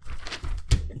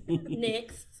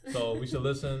 Next. So we should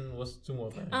listen. What's two more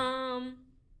things?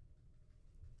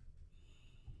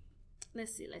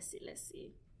 Let's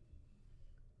see.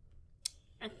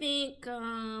 I think I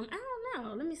don't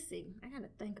know. Let me see. I gotta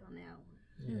think on that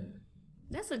one. Yeah.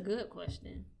 That's a good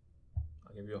question.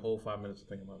 I'll give you a whole 5 minutes to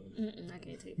think about it. I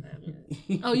can't take 5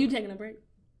 minutes. Oh, you taking a break?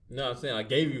 No, I'm saying I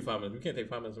gave you 5 minutes. We can't take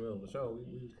 5 minutes in the middle of the show.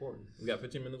 We recording. We got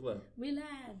 15 minutes left. We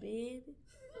live, baby.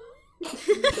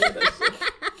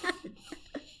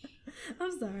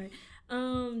 I'm sorry.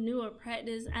 Newer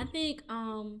practice. I think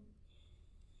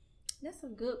that's a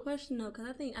good question though,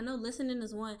 because I know listening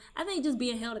is one. I think just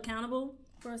being held accountable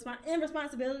for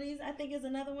responsibilities. I think is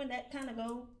another one that kind of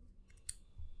go.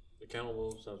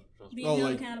 Accountable. Being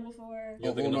held accountable for.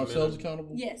 Holding ourselves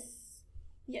accountable. Yes.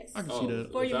 I can see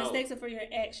that. For your mistakes or for your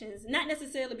actions, not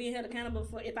necessarily being held accountable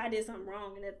for if I did something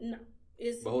wrong. And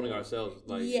it's but holding ourselves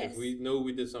like if we know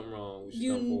we did something wrong, we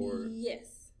should come forward.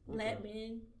 Yes, black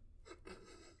men.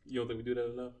 You don't think we do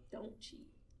that enough? Don't cheat.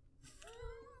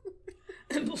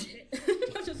 Bullshit.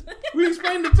 We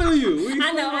explained it to you.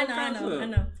 I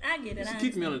know. I get it. She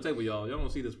keeps me on the table, y'all. Y'all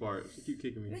don't see this part. She keep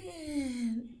kicking me.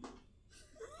 Man.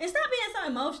 And stop being so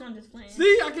emotional. I'm just playing.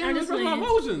 See, I can't express my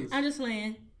emotions. I'm just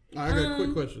playing. I got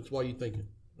quick questions while you thinking.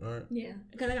 All right. Yeah,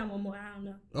 because I got one more. I don't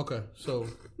know. Okay, so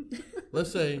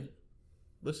let's say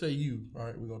you. All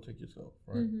right, we're gonna take yourself.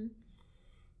 Right. Mm-hmm.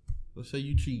 Let's say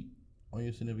you cheat on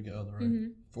your significant other. Right. Mm-hmm.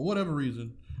 For whatever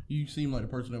reason, you seem like the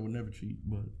person that would never cheat,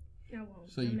 but I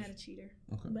won't. I'm not a cheater.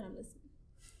 Okay. But I'm listening.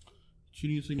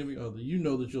 Cheating your significant other, you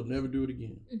know that you'll never do it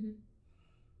again. Mm-hmm.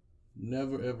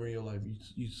 Never ever in your life.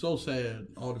 You're so sad.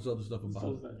 All this other stuff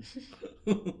about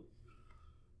it.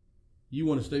 You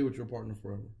want to stay with your partner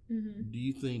forever. Mm-hmm. Do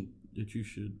you think that you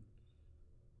should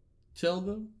tell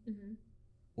them? Mm-hmm.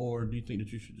 Or do you think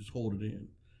that you should just hold it in?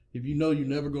 If you know you're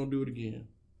never going to do it again.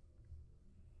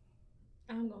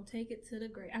 I'm going to take it to the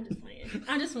grave. I'm just playing.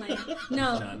 No,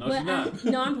 she's not.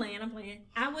 No, I'm playing.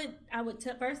 I would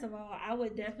first of all, I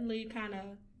would definitely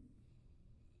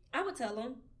I would tell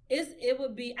him.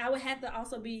 I would have to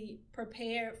also be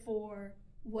prepared for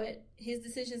what his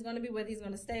decision is going to be, whether he's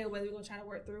going to stay or whether we're going to try to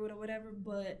work through it or whatever.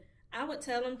 But I would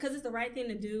tell him because it's the right thing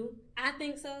to do. I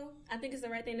think so. I think it's the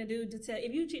right thing to do to tell.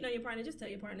 If you cheat on your partner, just tell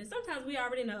your partner. Sometimes we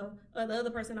already know, or the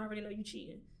other person already know you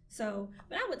cheating. So,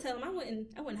 but I would tell him. I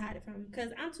wouldn't hide it from him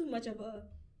because I'm too much of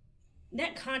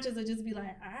that conscious of just be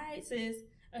like, all right, sis.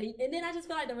 And then I just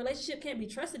feel like the relationship can't be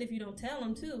trusted if you don't tell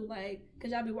them too. Like,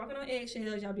 because y'all be walking on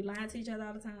eggshells, y'all be lying to each other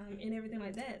all the time and everything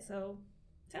like that. So,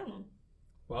 tell them.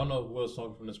 Well, I don't know if Will's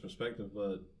talking from this perspective,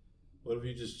 but what if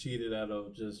you just cheated out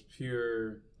of just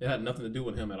pure... It had nothing to do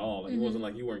with him at all. Like, It wasn't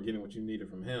like you weren't getting what you needed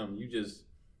from him. You just,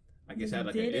 I guess, had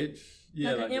like an itch.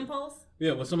 Yeah, like an impulse?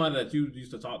 Yeah, with somebody that you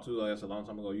used to talk to, like I said, a long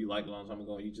time ago, you liked a long time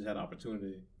ago, and you just had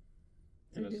opportunity.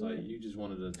 And it's like, you just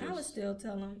wanted to just... I would still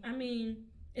tell him. I mean,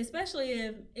 especially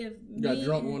if you got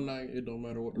drunk one night, it don't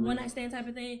matter what the one night stand type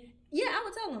of thing. Yeah, I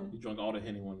would tell him. You drunk all the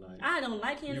Henny one night. I don't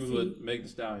like Hennessy. You was with Meg the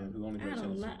Stallion, who only drinks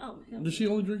Hennessy. Does she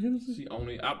only drink Hennessy? She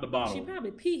only out the bottle. She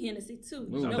probably pee Hennessy too.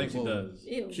 Ooh, I think she does.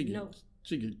 Ew,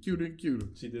 she get cuter and cuter.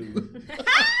 She do.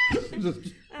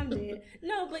 I'm dead.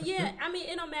 No, but yeah, I mean,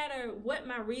 it don't matter what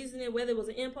my reasoning, whether it was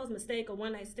an impulse, mistake, or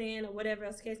one night stand, or whatever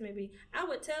else the case may be. I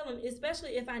would tell him,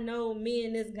 especially if I know me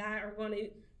and this guy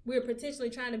we're potentially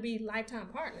trying to be lifetime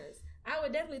partners. I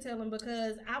would definitely tell him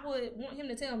because I would want him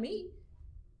to tell me.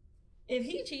 If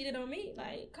he cheated on me,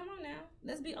 like, come on now.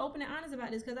 Let's be open and honest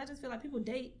about this because I just feel like people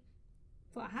date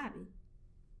for a hobby.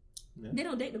 Yeah. They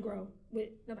don't date to grow with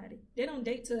nobody. People don't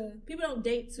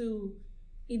date to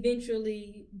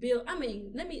eventually build. I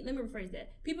mean, let me rephrase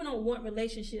that. People don't want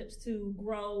relationships to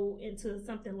grow into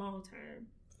something long term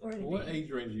or anything. What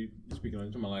age range are you speaking on?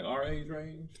 You talking about like our age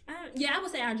range? Yeah, I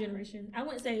would say our generation. I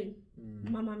wouldn't say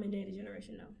my mom and daddy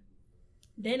generation, no.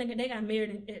 They got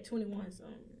married at 21, so...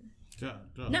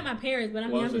 Not my parents, but I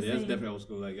mean, I'm just saying. That's definitely old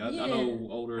school. Like I know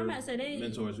older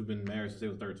mentors who've been married since they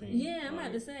was 13. Yeah, I'm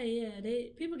about to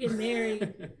say, people get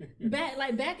married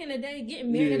back in the day,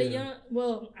 getting married at a young.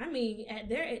 Well, I mean, at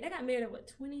their age, they got married at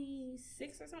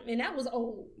 26 or something, and that was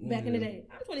old back in the day.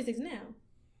 I'm 26 now.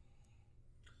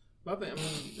 But I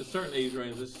mean, a certain age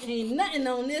range, ain't nothing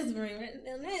on this ring right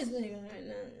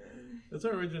now. At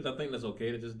certain ranges, I think that's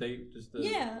okay to just date.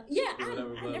 I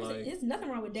never said there's nothing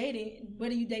wrong with dating.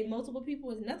 Whether you date multiple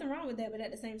people, there's nothing wrong with that. But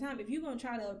at the same time, if you're gonna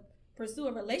try to pursue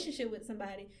a relationship with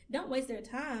somebody, don't waste their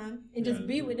time and just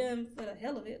be with them for the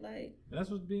hell of it. Like, and that's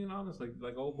what's being honest.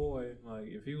 Like old boy, like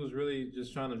if he was really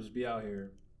just trying to just be out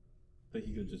here, I think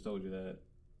he could have just told you that,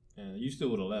 and you still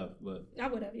would have left. But I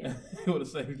would have, yeah. It would have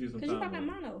saved you some time. Because you probably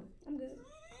got mono. I'm good.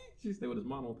 She stayed with his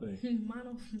mono thing.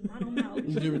 mono mouth.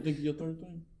 Did you ever think of your third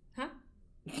thing? Huh?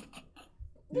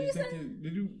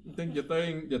 Did you think your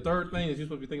third thing is you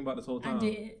supposed to be thinking about this whole time? I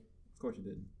did. Of course you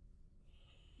didn't.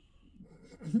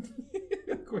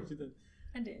 Of course you did.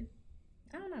 I did.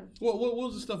 I don't know. What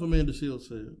was the stuff Amanda Seales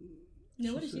said?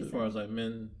 No, what did she say? As far as like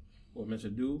what men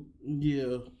should do?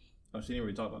 Yeah. Oh, she didn't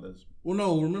really talk about this. Well,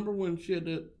 no. Remember when she had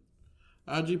that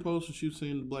IG post and she was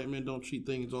saying the black men don't cheat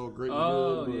thing, it's all great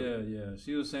Oh, and good? yeah.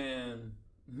 She was saying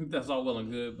that's all well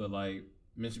and good, but like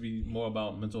men should be more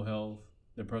about mental health,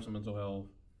 their personal mental health.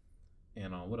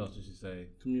 And what else did she say?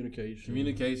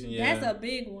 Communication, yeah. That's a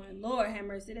big one. Lord have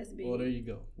mercy, that's big. Well, there you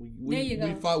go. There you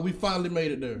go. We finally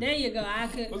made it there. There you go. I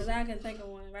can think of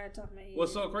one right off my head.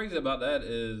 What's so crazy about that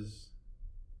is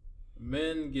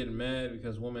men get mad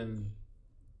because women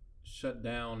shut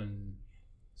down and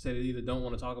say they either don't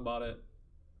want to talk about it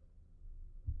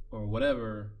or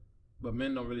whatever, but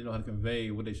men don't really know how to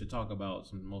convey what they should talk about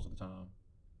most of the time.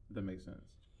 If that makes sense.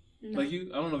 No. Like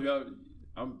I don't know if y'all,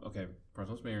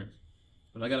 personal experience.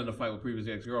 When I got in a fight with previous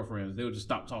ex-girlfriends, they would just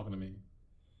stop talking to me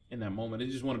in that moment. They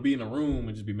just want to be in a room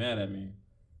and just be mad at me.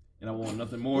 And I want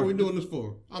nothing more. What are we doing this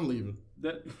for? I'm leaving.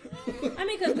 I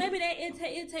mean, because maybe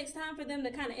it takes time for them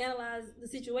to kind of analyze the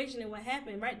situation and what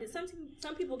happened, right?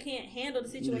 Some people can't handle the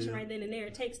situation right then and there.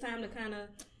 It takes time to kind of...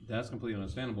 That's completely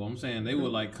understandable. I'm saying they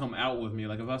would like come out with me.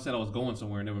 Like if I said I was going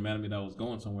somewhere and they were mad at me that I was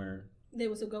going somewhere. They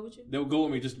would still go with you? They would go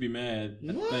with me just to be mad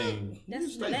at the thing.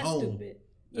 That's stupid.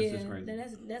 That's just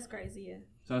crazy. That's crazy, yeah.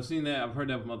 So I've seen that. I've heard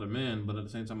that from other men, but at the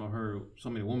same time, I've heard so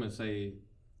many women say,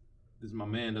 "This my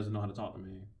man doesn't know how to talk to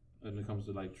me," when it comes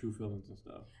to like true feelings and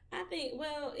stuff. I think,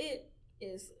 well,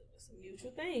 it's a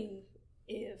mutual thing.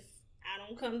 If I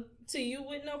don't come to you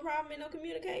with no problem and no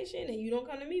communication, and you don't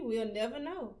come to me, we'll never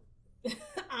know.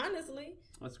 Honestly,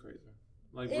 that's crazy.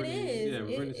 Like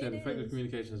Brittany said, effective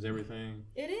communication is everything.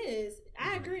 It is.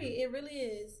 I agree. It really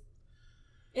is.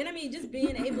 And I mean, just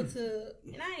being able to,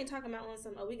 and I ain't talking about on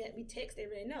some, we text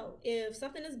every day. No. If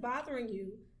something is bothering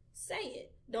you, say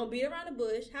it. Don't beat around the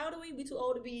bush. How old are we? We too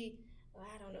old to be,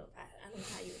 I don't know. I don't know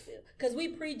how you feel. Because we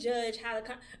prejudge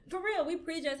we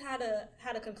prejudge how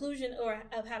the conclusion or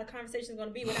of how the conversation is going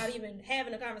to be without even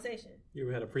having a conversation. You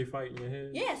ever had a pre-fight in your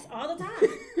head? Yes, all the time.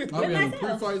 I've been having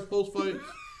pre-fights, post-fights.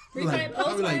 Pre-fight, post-fight.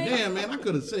 I'll be like, damn, man, I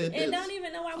could have said this. And don't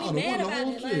even know why we mad about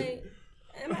it. Like,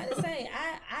 I'm about to say,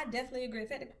 I definitely agree.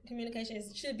 Effective communication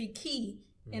should be key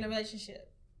in a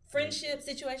relationship. Friendship,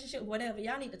 situationship, whatever.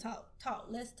 Y'all need to talk.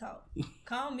 Let's talk.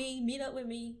 Call me, meet up with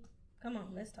me. Come on,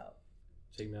 let's talk.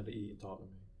 Take me out to eat and talk to me.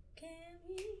 Can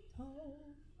we talk?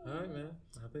 All right, man.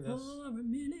 I think that's for a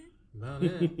minute. About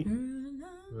it. You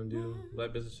want to do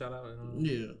Black Business shout out?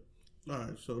 Yeah. All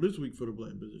right. So this week for the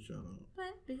Black Business shout out.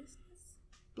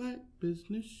 Black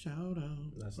Business shout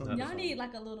out. Y'all need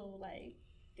like a little like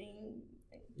thing.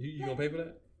 You gonna pay for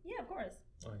that? Yeah, of course.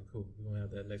 All right, cool. We're gonna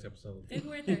have that next episode.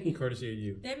 February 30th. Courtesy of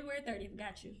you. February 30th.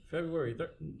 Got you. February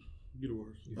 30th. You're the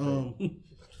worst.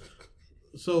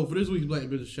 So for this week's Black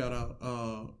Business shout out,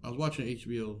 I was watching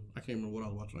HBO. I can't remember what I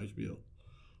was watching on HBO,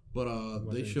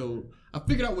 but they showed. I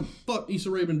figured out what the fuck Issa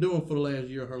Rae been doing for the last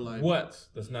year of her life. What?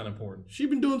 That's not important. She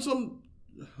been doing something.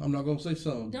 I'm not gonna say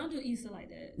something. Don't do Issa like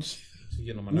that. She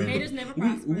getting on my nerves. Haters never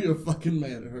prosper. We are fucking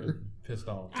mad at her. Pissed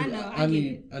off. I know. I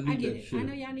need that it. shit. I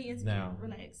know y'all need inspiration. Now,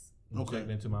 relax. Okay.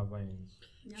 Into my veins.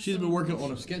 She's been working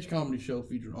on a sketch comedy show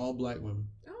featuring all black women.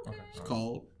 Okay. It's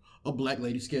called A Black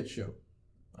Lady Sketch Show.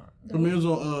 All right. Premieres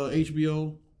on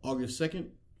HBO August 2nd.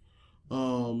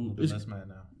 It's less mad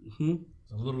now.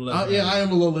 It's a little less. Yeah, I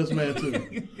am a little less mad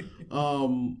too.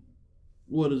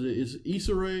 What is it? It's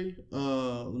Issa Rae.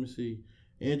 Let me see.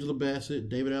 Angela Bassett,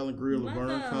 David Allen Greer,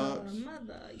 Laverne Cox,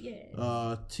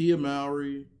 Tia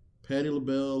Mowry, Patti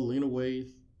LaBelle, Lena Waithe,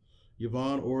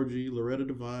 Yvonne Orji, Loretta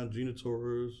Devine, Gina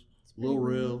Torres, Lil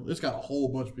Rel. It's got a whole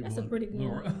bunch of people. That's a pretty good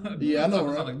lineup. Yeah, I know,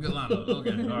 right? That's a good lineup. Okay,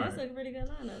 all right. That's a pretty good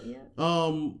lineup, yeah.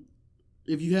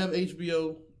 If you have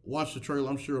HBO, watch the trailer.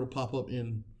 I'm sure it'll pop up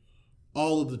in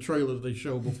all of the trailers they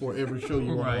show before every show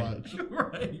you want to watch.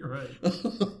 Right.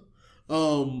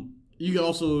 You can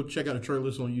also check out the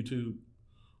trailers on YouTube.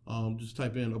 Just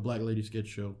type in A Black Lady Sketch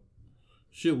Show.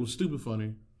 Shit was stupid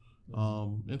funny.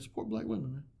 And support black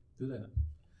women, man. Do that.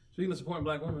 Speaking of supporting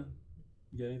black women,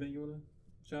 you got anything you want to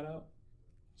shout out?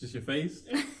 Just your face?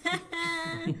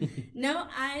 No,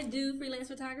 I do freelance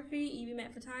photography, EV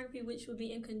Mac Photography, which will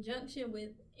be in conjunction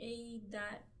with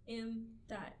A.M.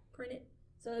 Printed.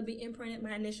 So it'll be imprinted,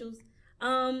 my initials.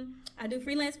 I do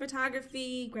freelance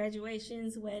photography,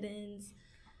 graduations, weddings,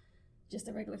 just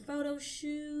a regular photo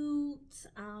shoot,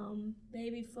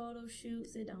 baby photo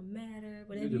shoots. It don't matter.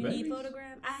 Whatever you need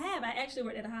photographed. I actually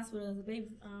worked at a hospital as a baby,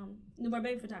 newborn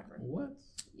baby photographer. What?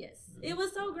 Yes, it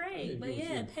was so great. But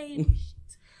yeah, paid.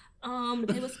 The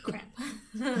pay was crap,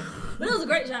 but it was a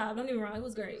great job. Don't get me wrong, it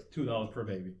was great. $2 per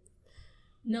baby.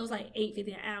 No, it was like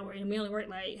 $8.50 an hour, and we only worked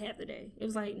like half the day. It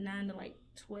was like 9 to like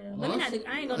 12. Let me not do,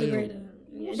 I ain't gonna do greater.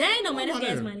 Yeah, that ain't no money. That's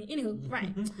gas money. Anywho,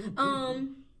 right.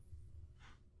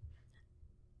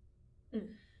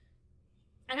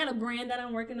 I got a brand that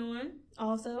I'm working on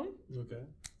also. Okay.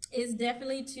 It's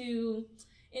definitely to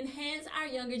enhance our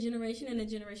younger generation and the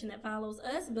generation that follows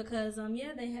us because,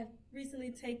 they have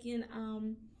recently taken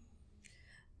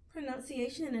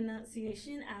pronunciation and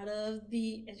enunciation out of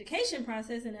the education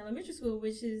process in elementary school,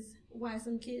 which is why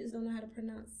some kids don't know how to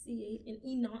pronunciate and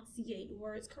enunciate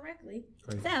words correctly.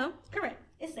 Crazy. So, correct.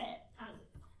 It's sad.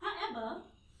 However,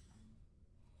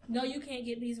 no, you can't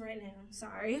get these right now.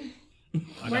 Sorry.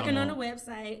 Working on the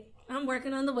website. I'm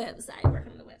working on the website.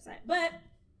 But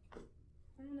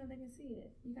I don't know if they can see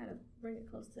it. You gotta bring it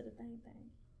close to the thing.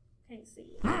 Can't see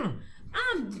it.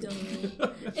 I'm done.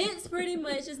 It's pretty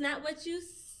much, it's not what you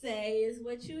say, it's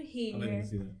what you hear. I didn't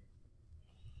see that.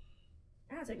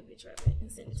 I'll take a picture of it and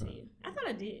send it to you. I thought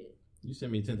I did. You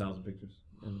sent me 10,000 pictures.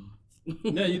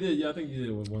 Yeah, you did. Yeah, I think you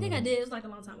did with one. I think I did. It was like a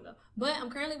long time ago. But I'm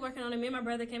currently working on it. Me and my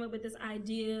brother came up with this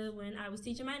idea when I was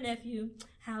teaching my nephew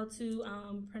how to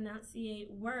pronunciate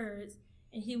words,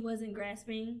 and he wasn't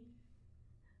grasping.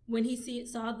 When he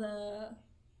saw the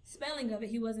spelling of it,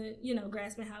 he wasn't,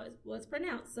 grasping how it was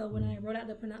pronounced. So when I wrote out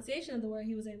the pronunciation of the word,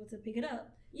 he was able to pick it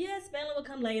up. Yeah, spelling will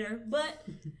come later, but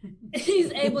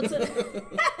he's able to.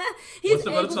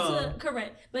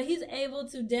 Correct, but he's able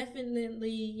to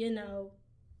definitely,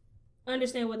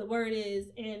 understand what the word is,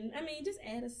 and just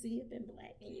add a C up in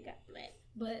black, and you got black.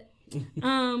 But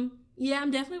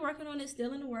I'm definitely working on it.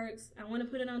 Still in the works. I want to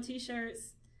put it on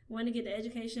T-shirts. Want to get the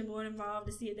education board involved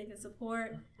to see if they can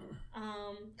support.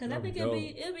 Because I think it'll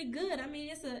be good.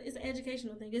 It's an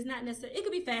educational thing. It's not necessarily. It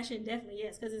could be fashion, definitely,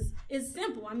 yes, because it's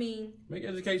simple. Make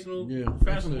educational,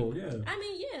 fashionable. Yeah.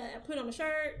 Put on a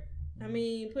shirt.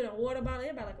 Put on a water bottle.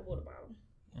 Everybody like a water bottle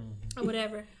or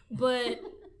whatever. But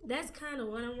that's kind of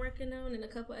what I'm working on, and a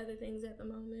couple other things at the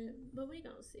moment. But we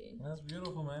gonna see. That's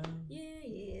beautiful, man.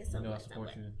 Yeah. I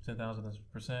support you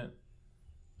 10,000%.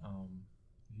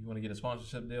 If you want to get a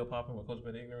sponsorship deal popping with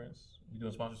Cultivated Ignorance, we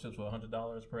doing sponsorships for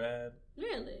 $100 per ad.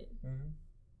 Really?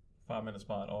 5-minute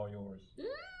spot, all yours.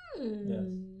 Yes.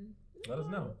 Let us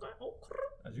know.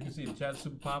 As you can see, the chat's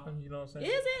super popping. You know what I'm saying?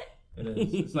 Is it? It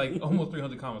is. It's like almost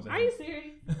 300 comments. Are you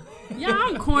serious? Y'all,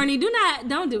 I'm corny.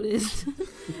 Don't do this.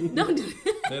 Don't do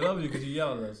this. They love you because you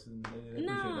yell at us. And they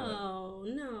No.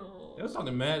 They was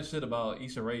talking mad shit about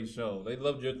Issa Rae's show. They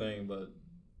loved your thing, but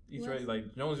Issa Rae,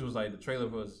 Jones was like, the trailer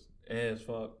was ass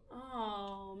fuck.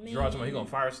 Oh, man. Gerard told me he gonna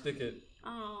fire stick it.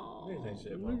 Oh. Niggas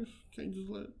shit, bro. Can't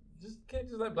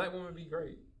just let black women be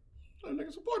great.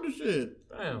 Nigga, support this shit.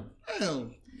 Damn.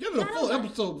 Give it a full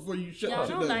episode before you shut up.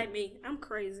 Y'all don't like me. I'm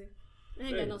crazy. I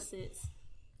ain't got no sense.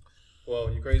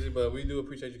 Well, you're crazy, but we do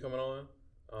appreciate you coming on.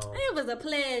 It was a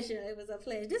pleasure.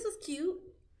 This was cute.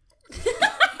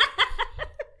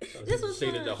 This was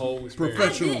fun. The whole experience.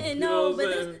 Professional. I didn't know, but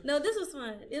this was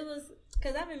fun. It was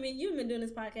because you've been doing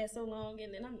this podcast so long,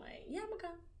 and then I'm like, yeah, I'm gonna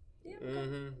come. Yeah, I'm gonna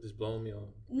come. Just blowing me off.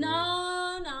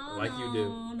 No. Like you do.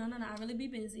 No. I really be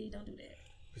busy. Don't do that.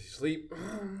 Sleep.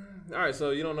 All right,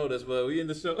 so you don't know this, but we in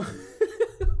the show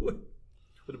with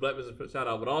the Black Business Shout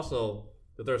Out, but also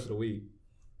the Thirst of the Week,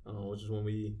 which is when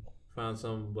we find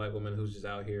some black woman who's just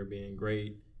out here being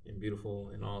great and beautiful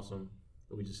and awesome,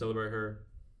 and we just celebrate her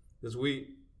this week.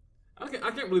 I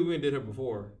can't believe we did her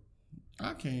before.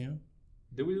 I can.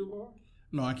 Did we do it before?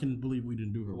 No, I can't believe we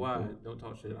didn't do her. Why? Before. Don't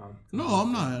talk shit. No,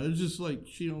 I'm not. It's just like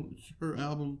her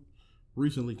album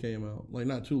recently came out, like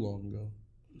not too long ago.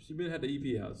 She been had the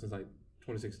EP out since like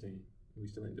 2016. We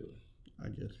still ain't do it. I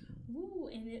guess. Ooh,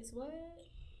 and it's what?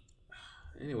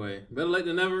 Anyway, better late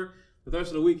than never. The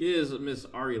Thirst of the Week is Miss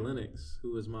Ari Lennox,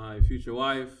 who is my future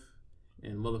wife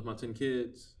and mother of my 10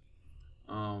 kids.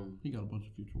 He got a bunch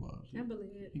of future wives. I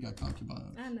believe it. He got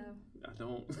concubines. I know. I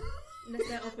don't. That's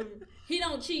that open. He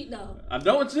don't cheat though. I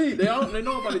don't cheat. They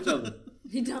know about each other.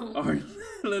 He don't. Ari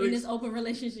Lennox in this open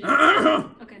relationship.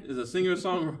 Okay. Is a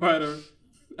singer-songwriter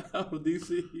out of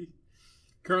DC.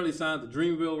 Currently signed to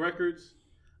Dreamville Records,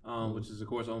 which is of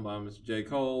course owned by Mr. J.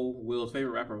 Cole, Will's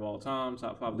favorite rapper of all time,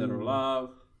 top 5 dead or alive.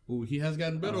 Ooh, he has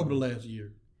gotten better over the last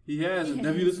year. He has.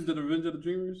 Have you listened to the Revenge of the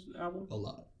Dreamers album? A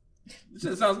lot.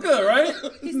 It sounds good, right?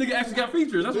 This nigga actually got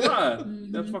features. That's why.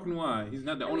 Mm-hmm. That's fucking why. He's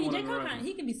not the only one. J. Cole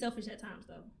he can be selfish at times,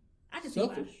 though. I can see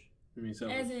why. You mean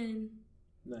selfish? As in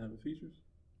not having features?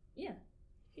 Yeah.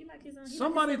 He like his own.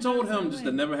 Somebody told him just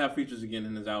to never have features again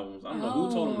in his albums. I don't know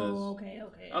who told him this. Okay.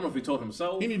 I don't know if he told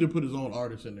himself. He need to put his own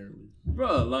artists in there at least.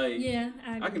 Bruh, like, yeah,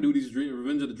 I can do these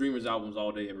Revenge of the Dreamers albums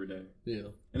all day, every day.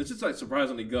 Yeah. And it's just like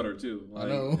surprisingly gutter, too. Like, I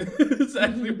know. It's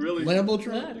actually really. Lambo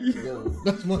truck? Whoa,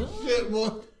 that's my shit,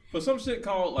 boy. For some shit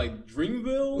called like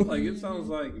Dreamville, like it sounds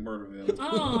like Murderville.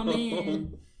 Oh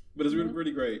man! But it's really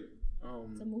pretty great.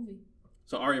 It's a movie.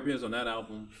 So Ari appears on that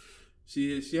album.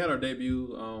 She had her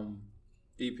debut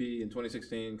EP in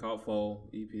 2016 called Foe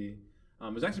EP.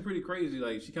 It's actually pretty crazy.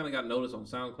 Like she kind of got noticed on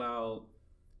SoundCloud.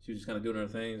 She was just kind of doing her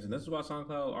things, and this is why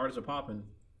SoundCloud artists are popping.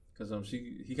 Because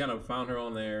he kind of found her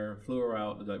on there, flew her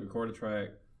out to like record a track.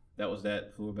 That was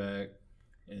that. Flew her back,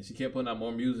 and she kept putting out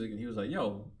more music. And he was like,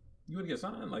 "Yo, you want to get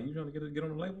signed? Like you trying to get on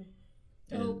the label?"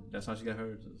 And that's how she got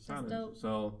her signed.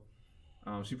 So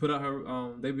she put out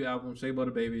her debut album, Shea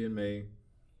Butter Baby, in May.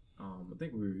 I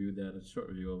think we reviewed that, a short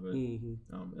review of it.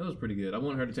 It was pretty good. I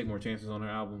wanted her to take more chances on her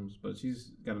albums, but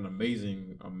she's got an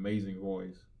amazing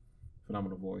voice,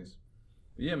 phenomenal voice.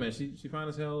 But yeah, man, she fine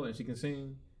as hell and she can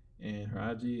sing. And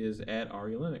her IG is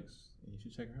 @Ari Lennox. And you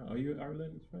should check her out. Are you an Ari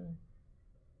Lennox fan?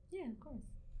 Yeah, of course.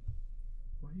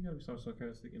 Why you gotta be so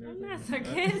sarcastic and everything? I'm not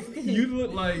sarcastic. You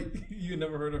look like you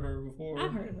never heard of her before.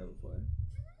 I've heard of her before.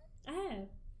 I have.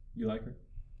 You like her?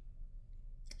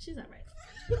 She's alright.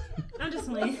 I'm just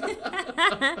playing.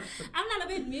 I'm not a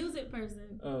big music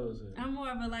person. Oh, shit. I'm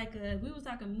more of we was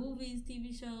talking movies,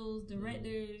 TV shows,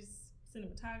 directors,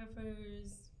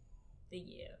 cinematographers.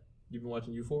 Yeah. You've been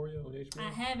watching Euphoria on HBO?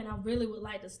 I haven't. I really would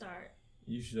like to start.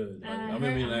 You should. I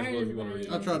mean, if you want to read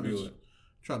it. I tried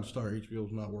to start.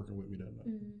 HBO's not working with me that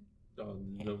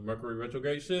night. The Mercury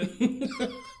retrograde shit?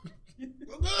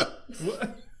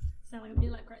 What? Sound like a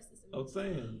midlife crisis. I'm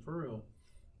saying, for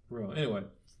real. Anyway,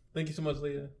 thank you so much,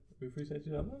 Leah. We appreciate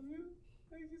you. I love you.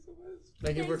 Thank you so much.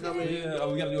 Thank you for coming. Yeah,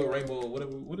 we got to do a rainbow.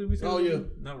 What did we say? Oh, yeah.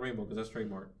 Not rainbow, because that's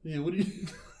trademark. Yeah, what do you...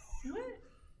 What?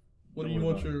 What do you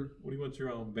want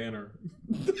your banner?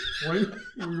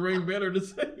 Rain banner to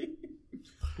say?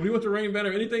 What do you want your rain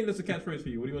banner? Anything that's a catchphrase for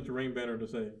you. What do you want your rain banner to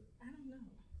say? I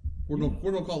don't know.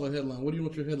 We're gonna call it headline. What do you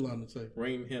want your headline to say?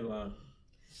 Rain headline.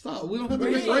 Stop. We don't have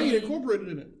rain incorporated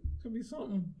in it. Could be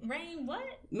something. Rain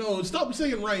what? No, stop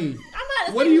saying rain. I'm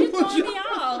not. What do you want your?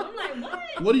 I'm like,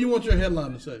 what? What do you want your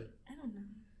headline to say? I don't know.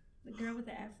 The girl with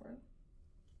the afro.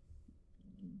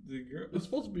 The girl. It's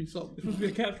supposed to be something. It's supposed to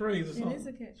be a catchphrase or something. It is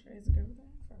a catchphrase. The girl with the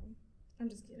afro. I'm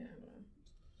just kidding. I don't know.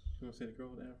 You want to say the girl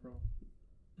with the afro?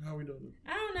 How are we doing this?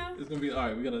 I don't know. It's gonna be all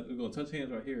right. We're gonna touch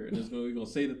hands right here, and we're gonna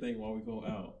say the thing while we go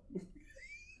out.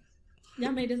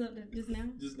 Y'all made this up just now?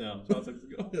 Just now, 12 seconds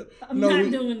ago. I'm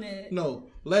not doing that. No,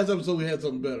 last episode we had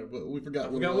something better, but we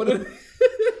forgot. What it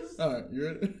is. All right, you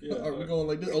ready? Yeah. Are we going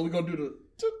like this? Oh, we're gonna do the.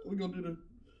 We're gonna do the.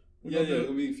 Yeah, it's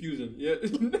gonna be fusion. Yeah,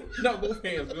 not both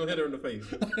hands. We're gonna hit her in the face.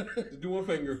 Just do one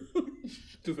finger,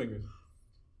 2 fingers.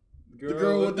 The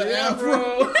girl with the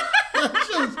afro.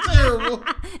 She was terrible.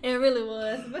 It really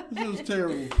was. She was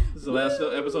terrible. This is the last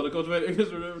episode of Cultivated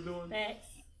Ignorance we're ever doing. Thanks.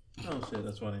 Oh shit,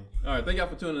 that's funny. All right, thank y'all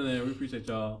for tuning in. We appreciate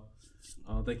y'all.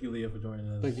 Thank you, Leah, for joining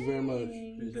us. Thank you very much.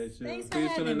 Appreciate you. Thanks Please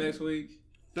tune in next week.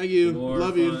 Thank you.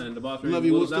 Love you. And love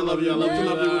you. We'll still love you. Love you.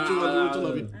 Love you. Love you.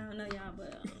 Love you.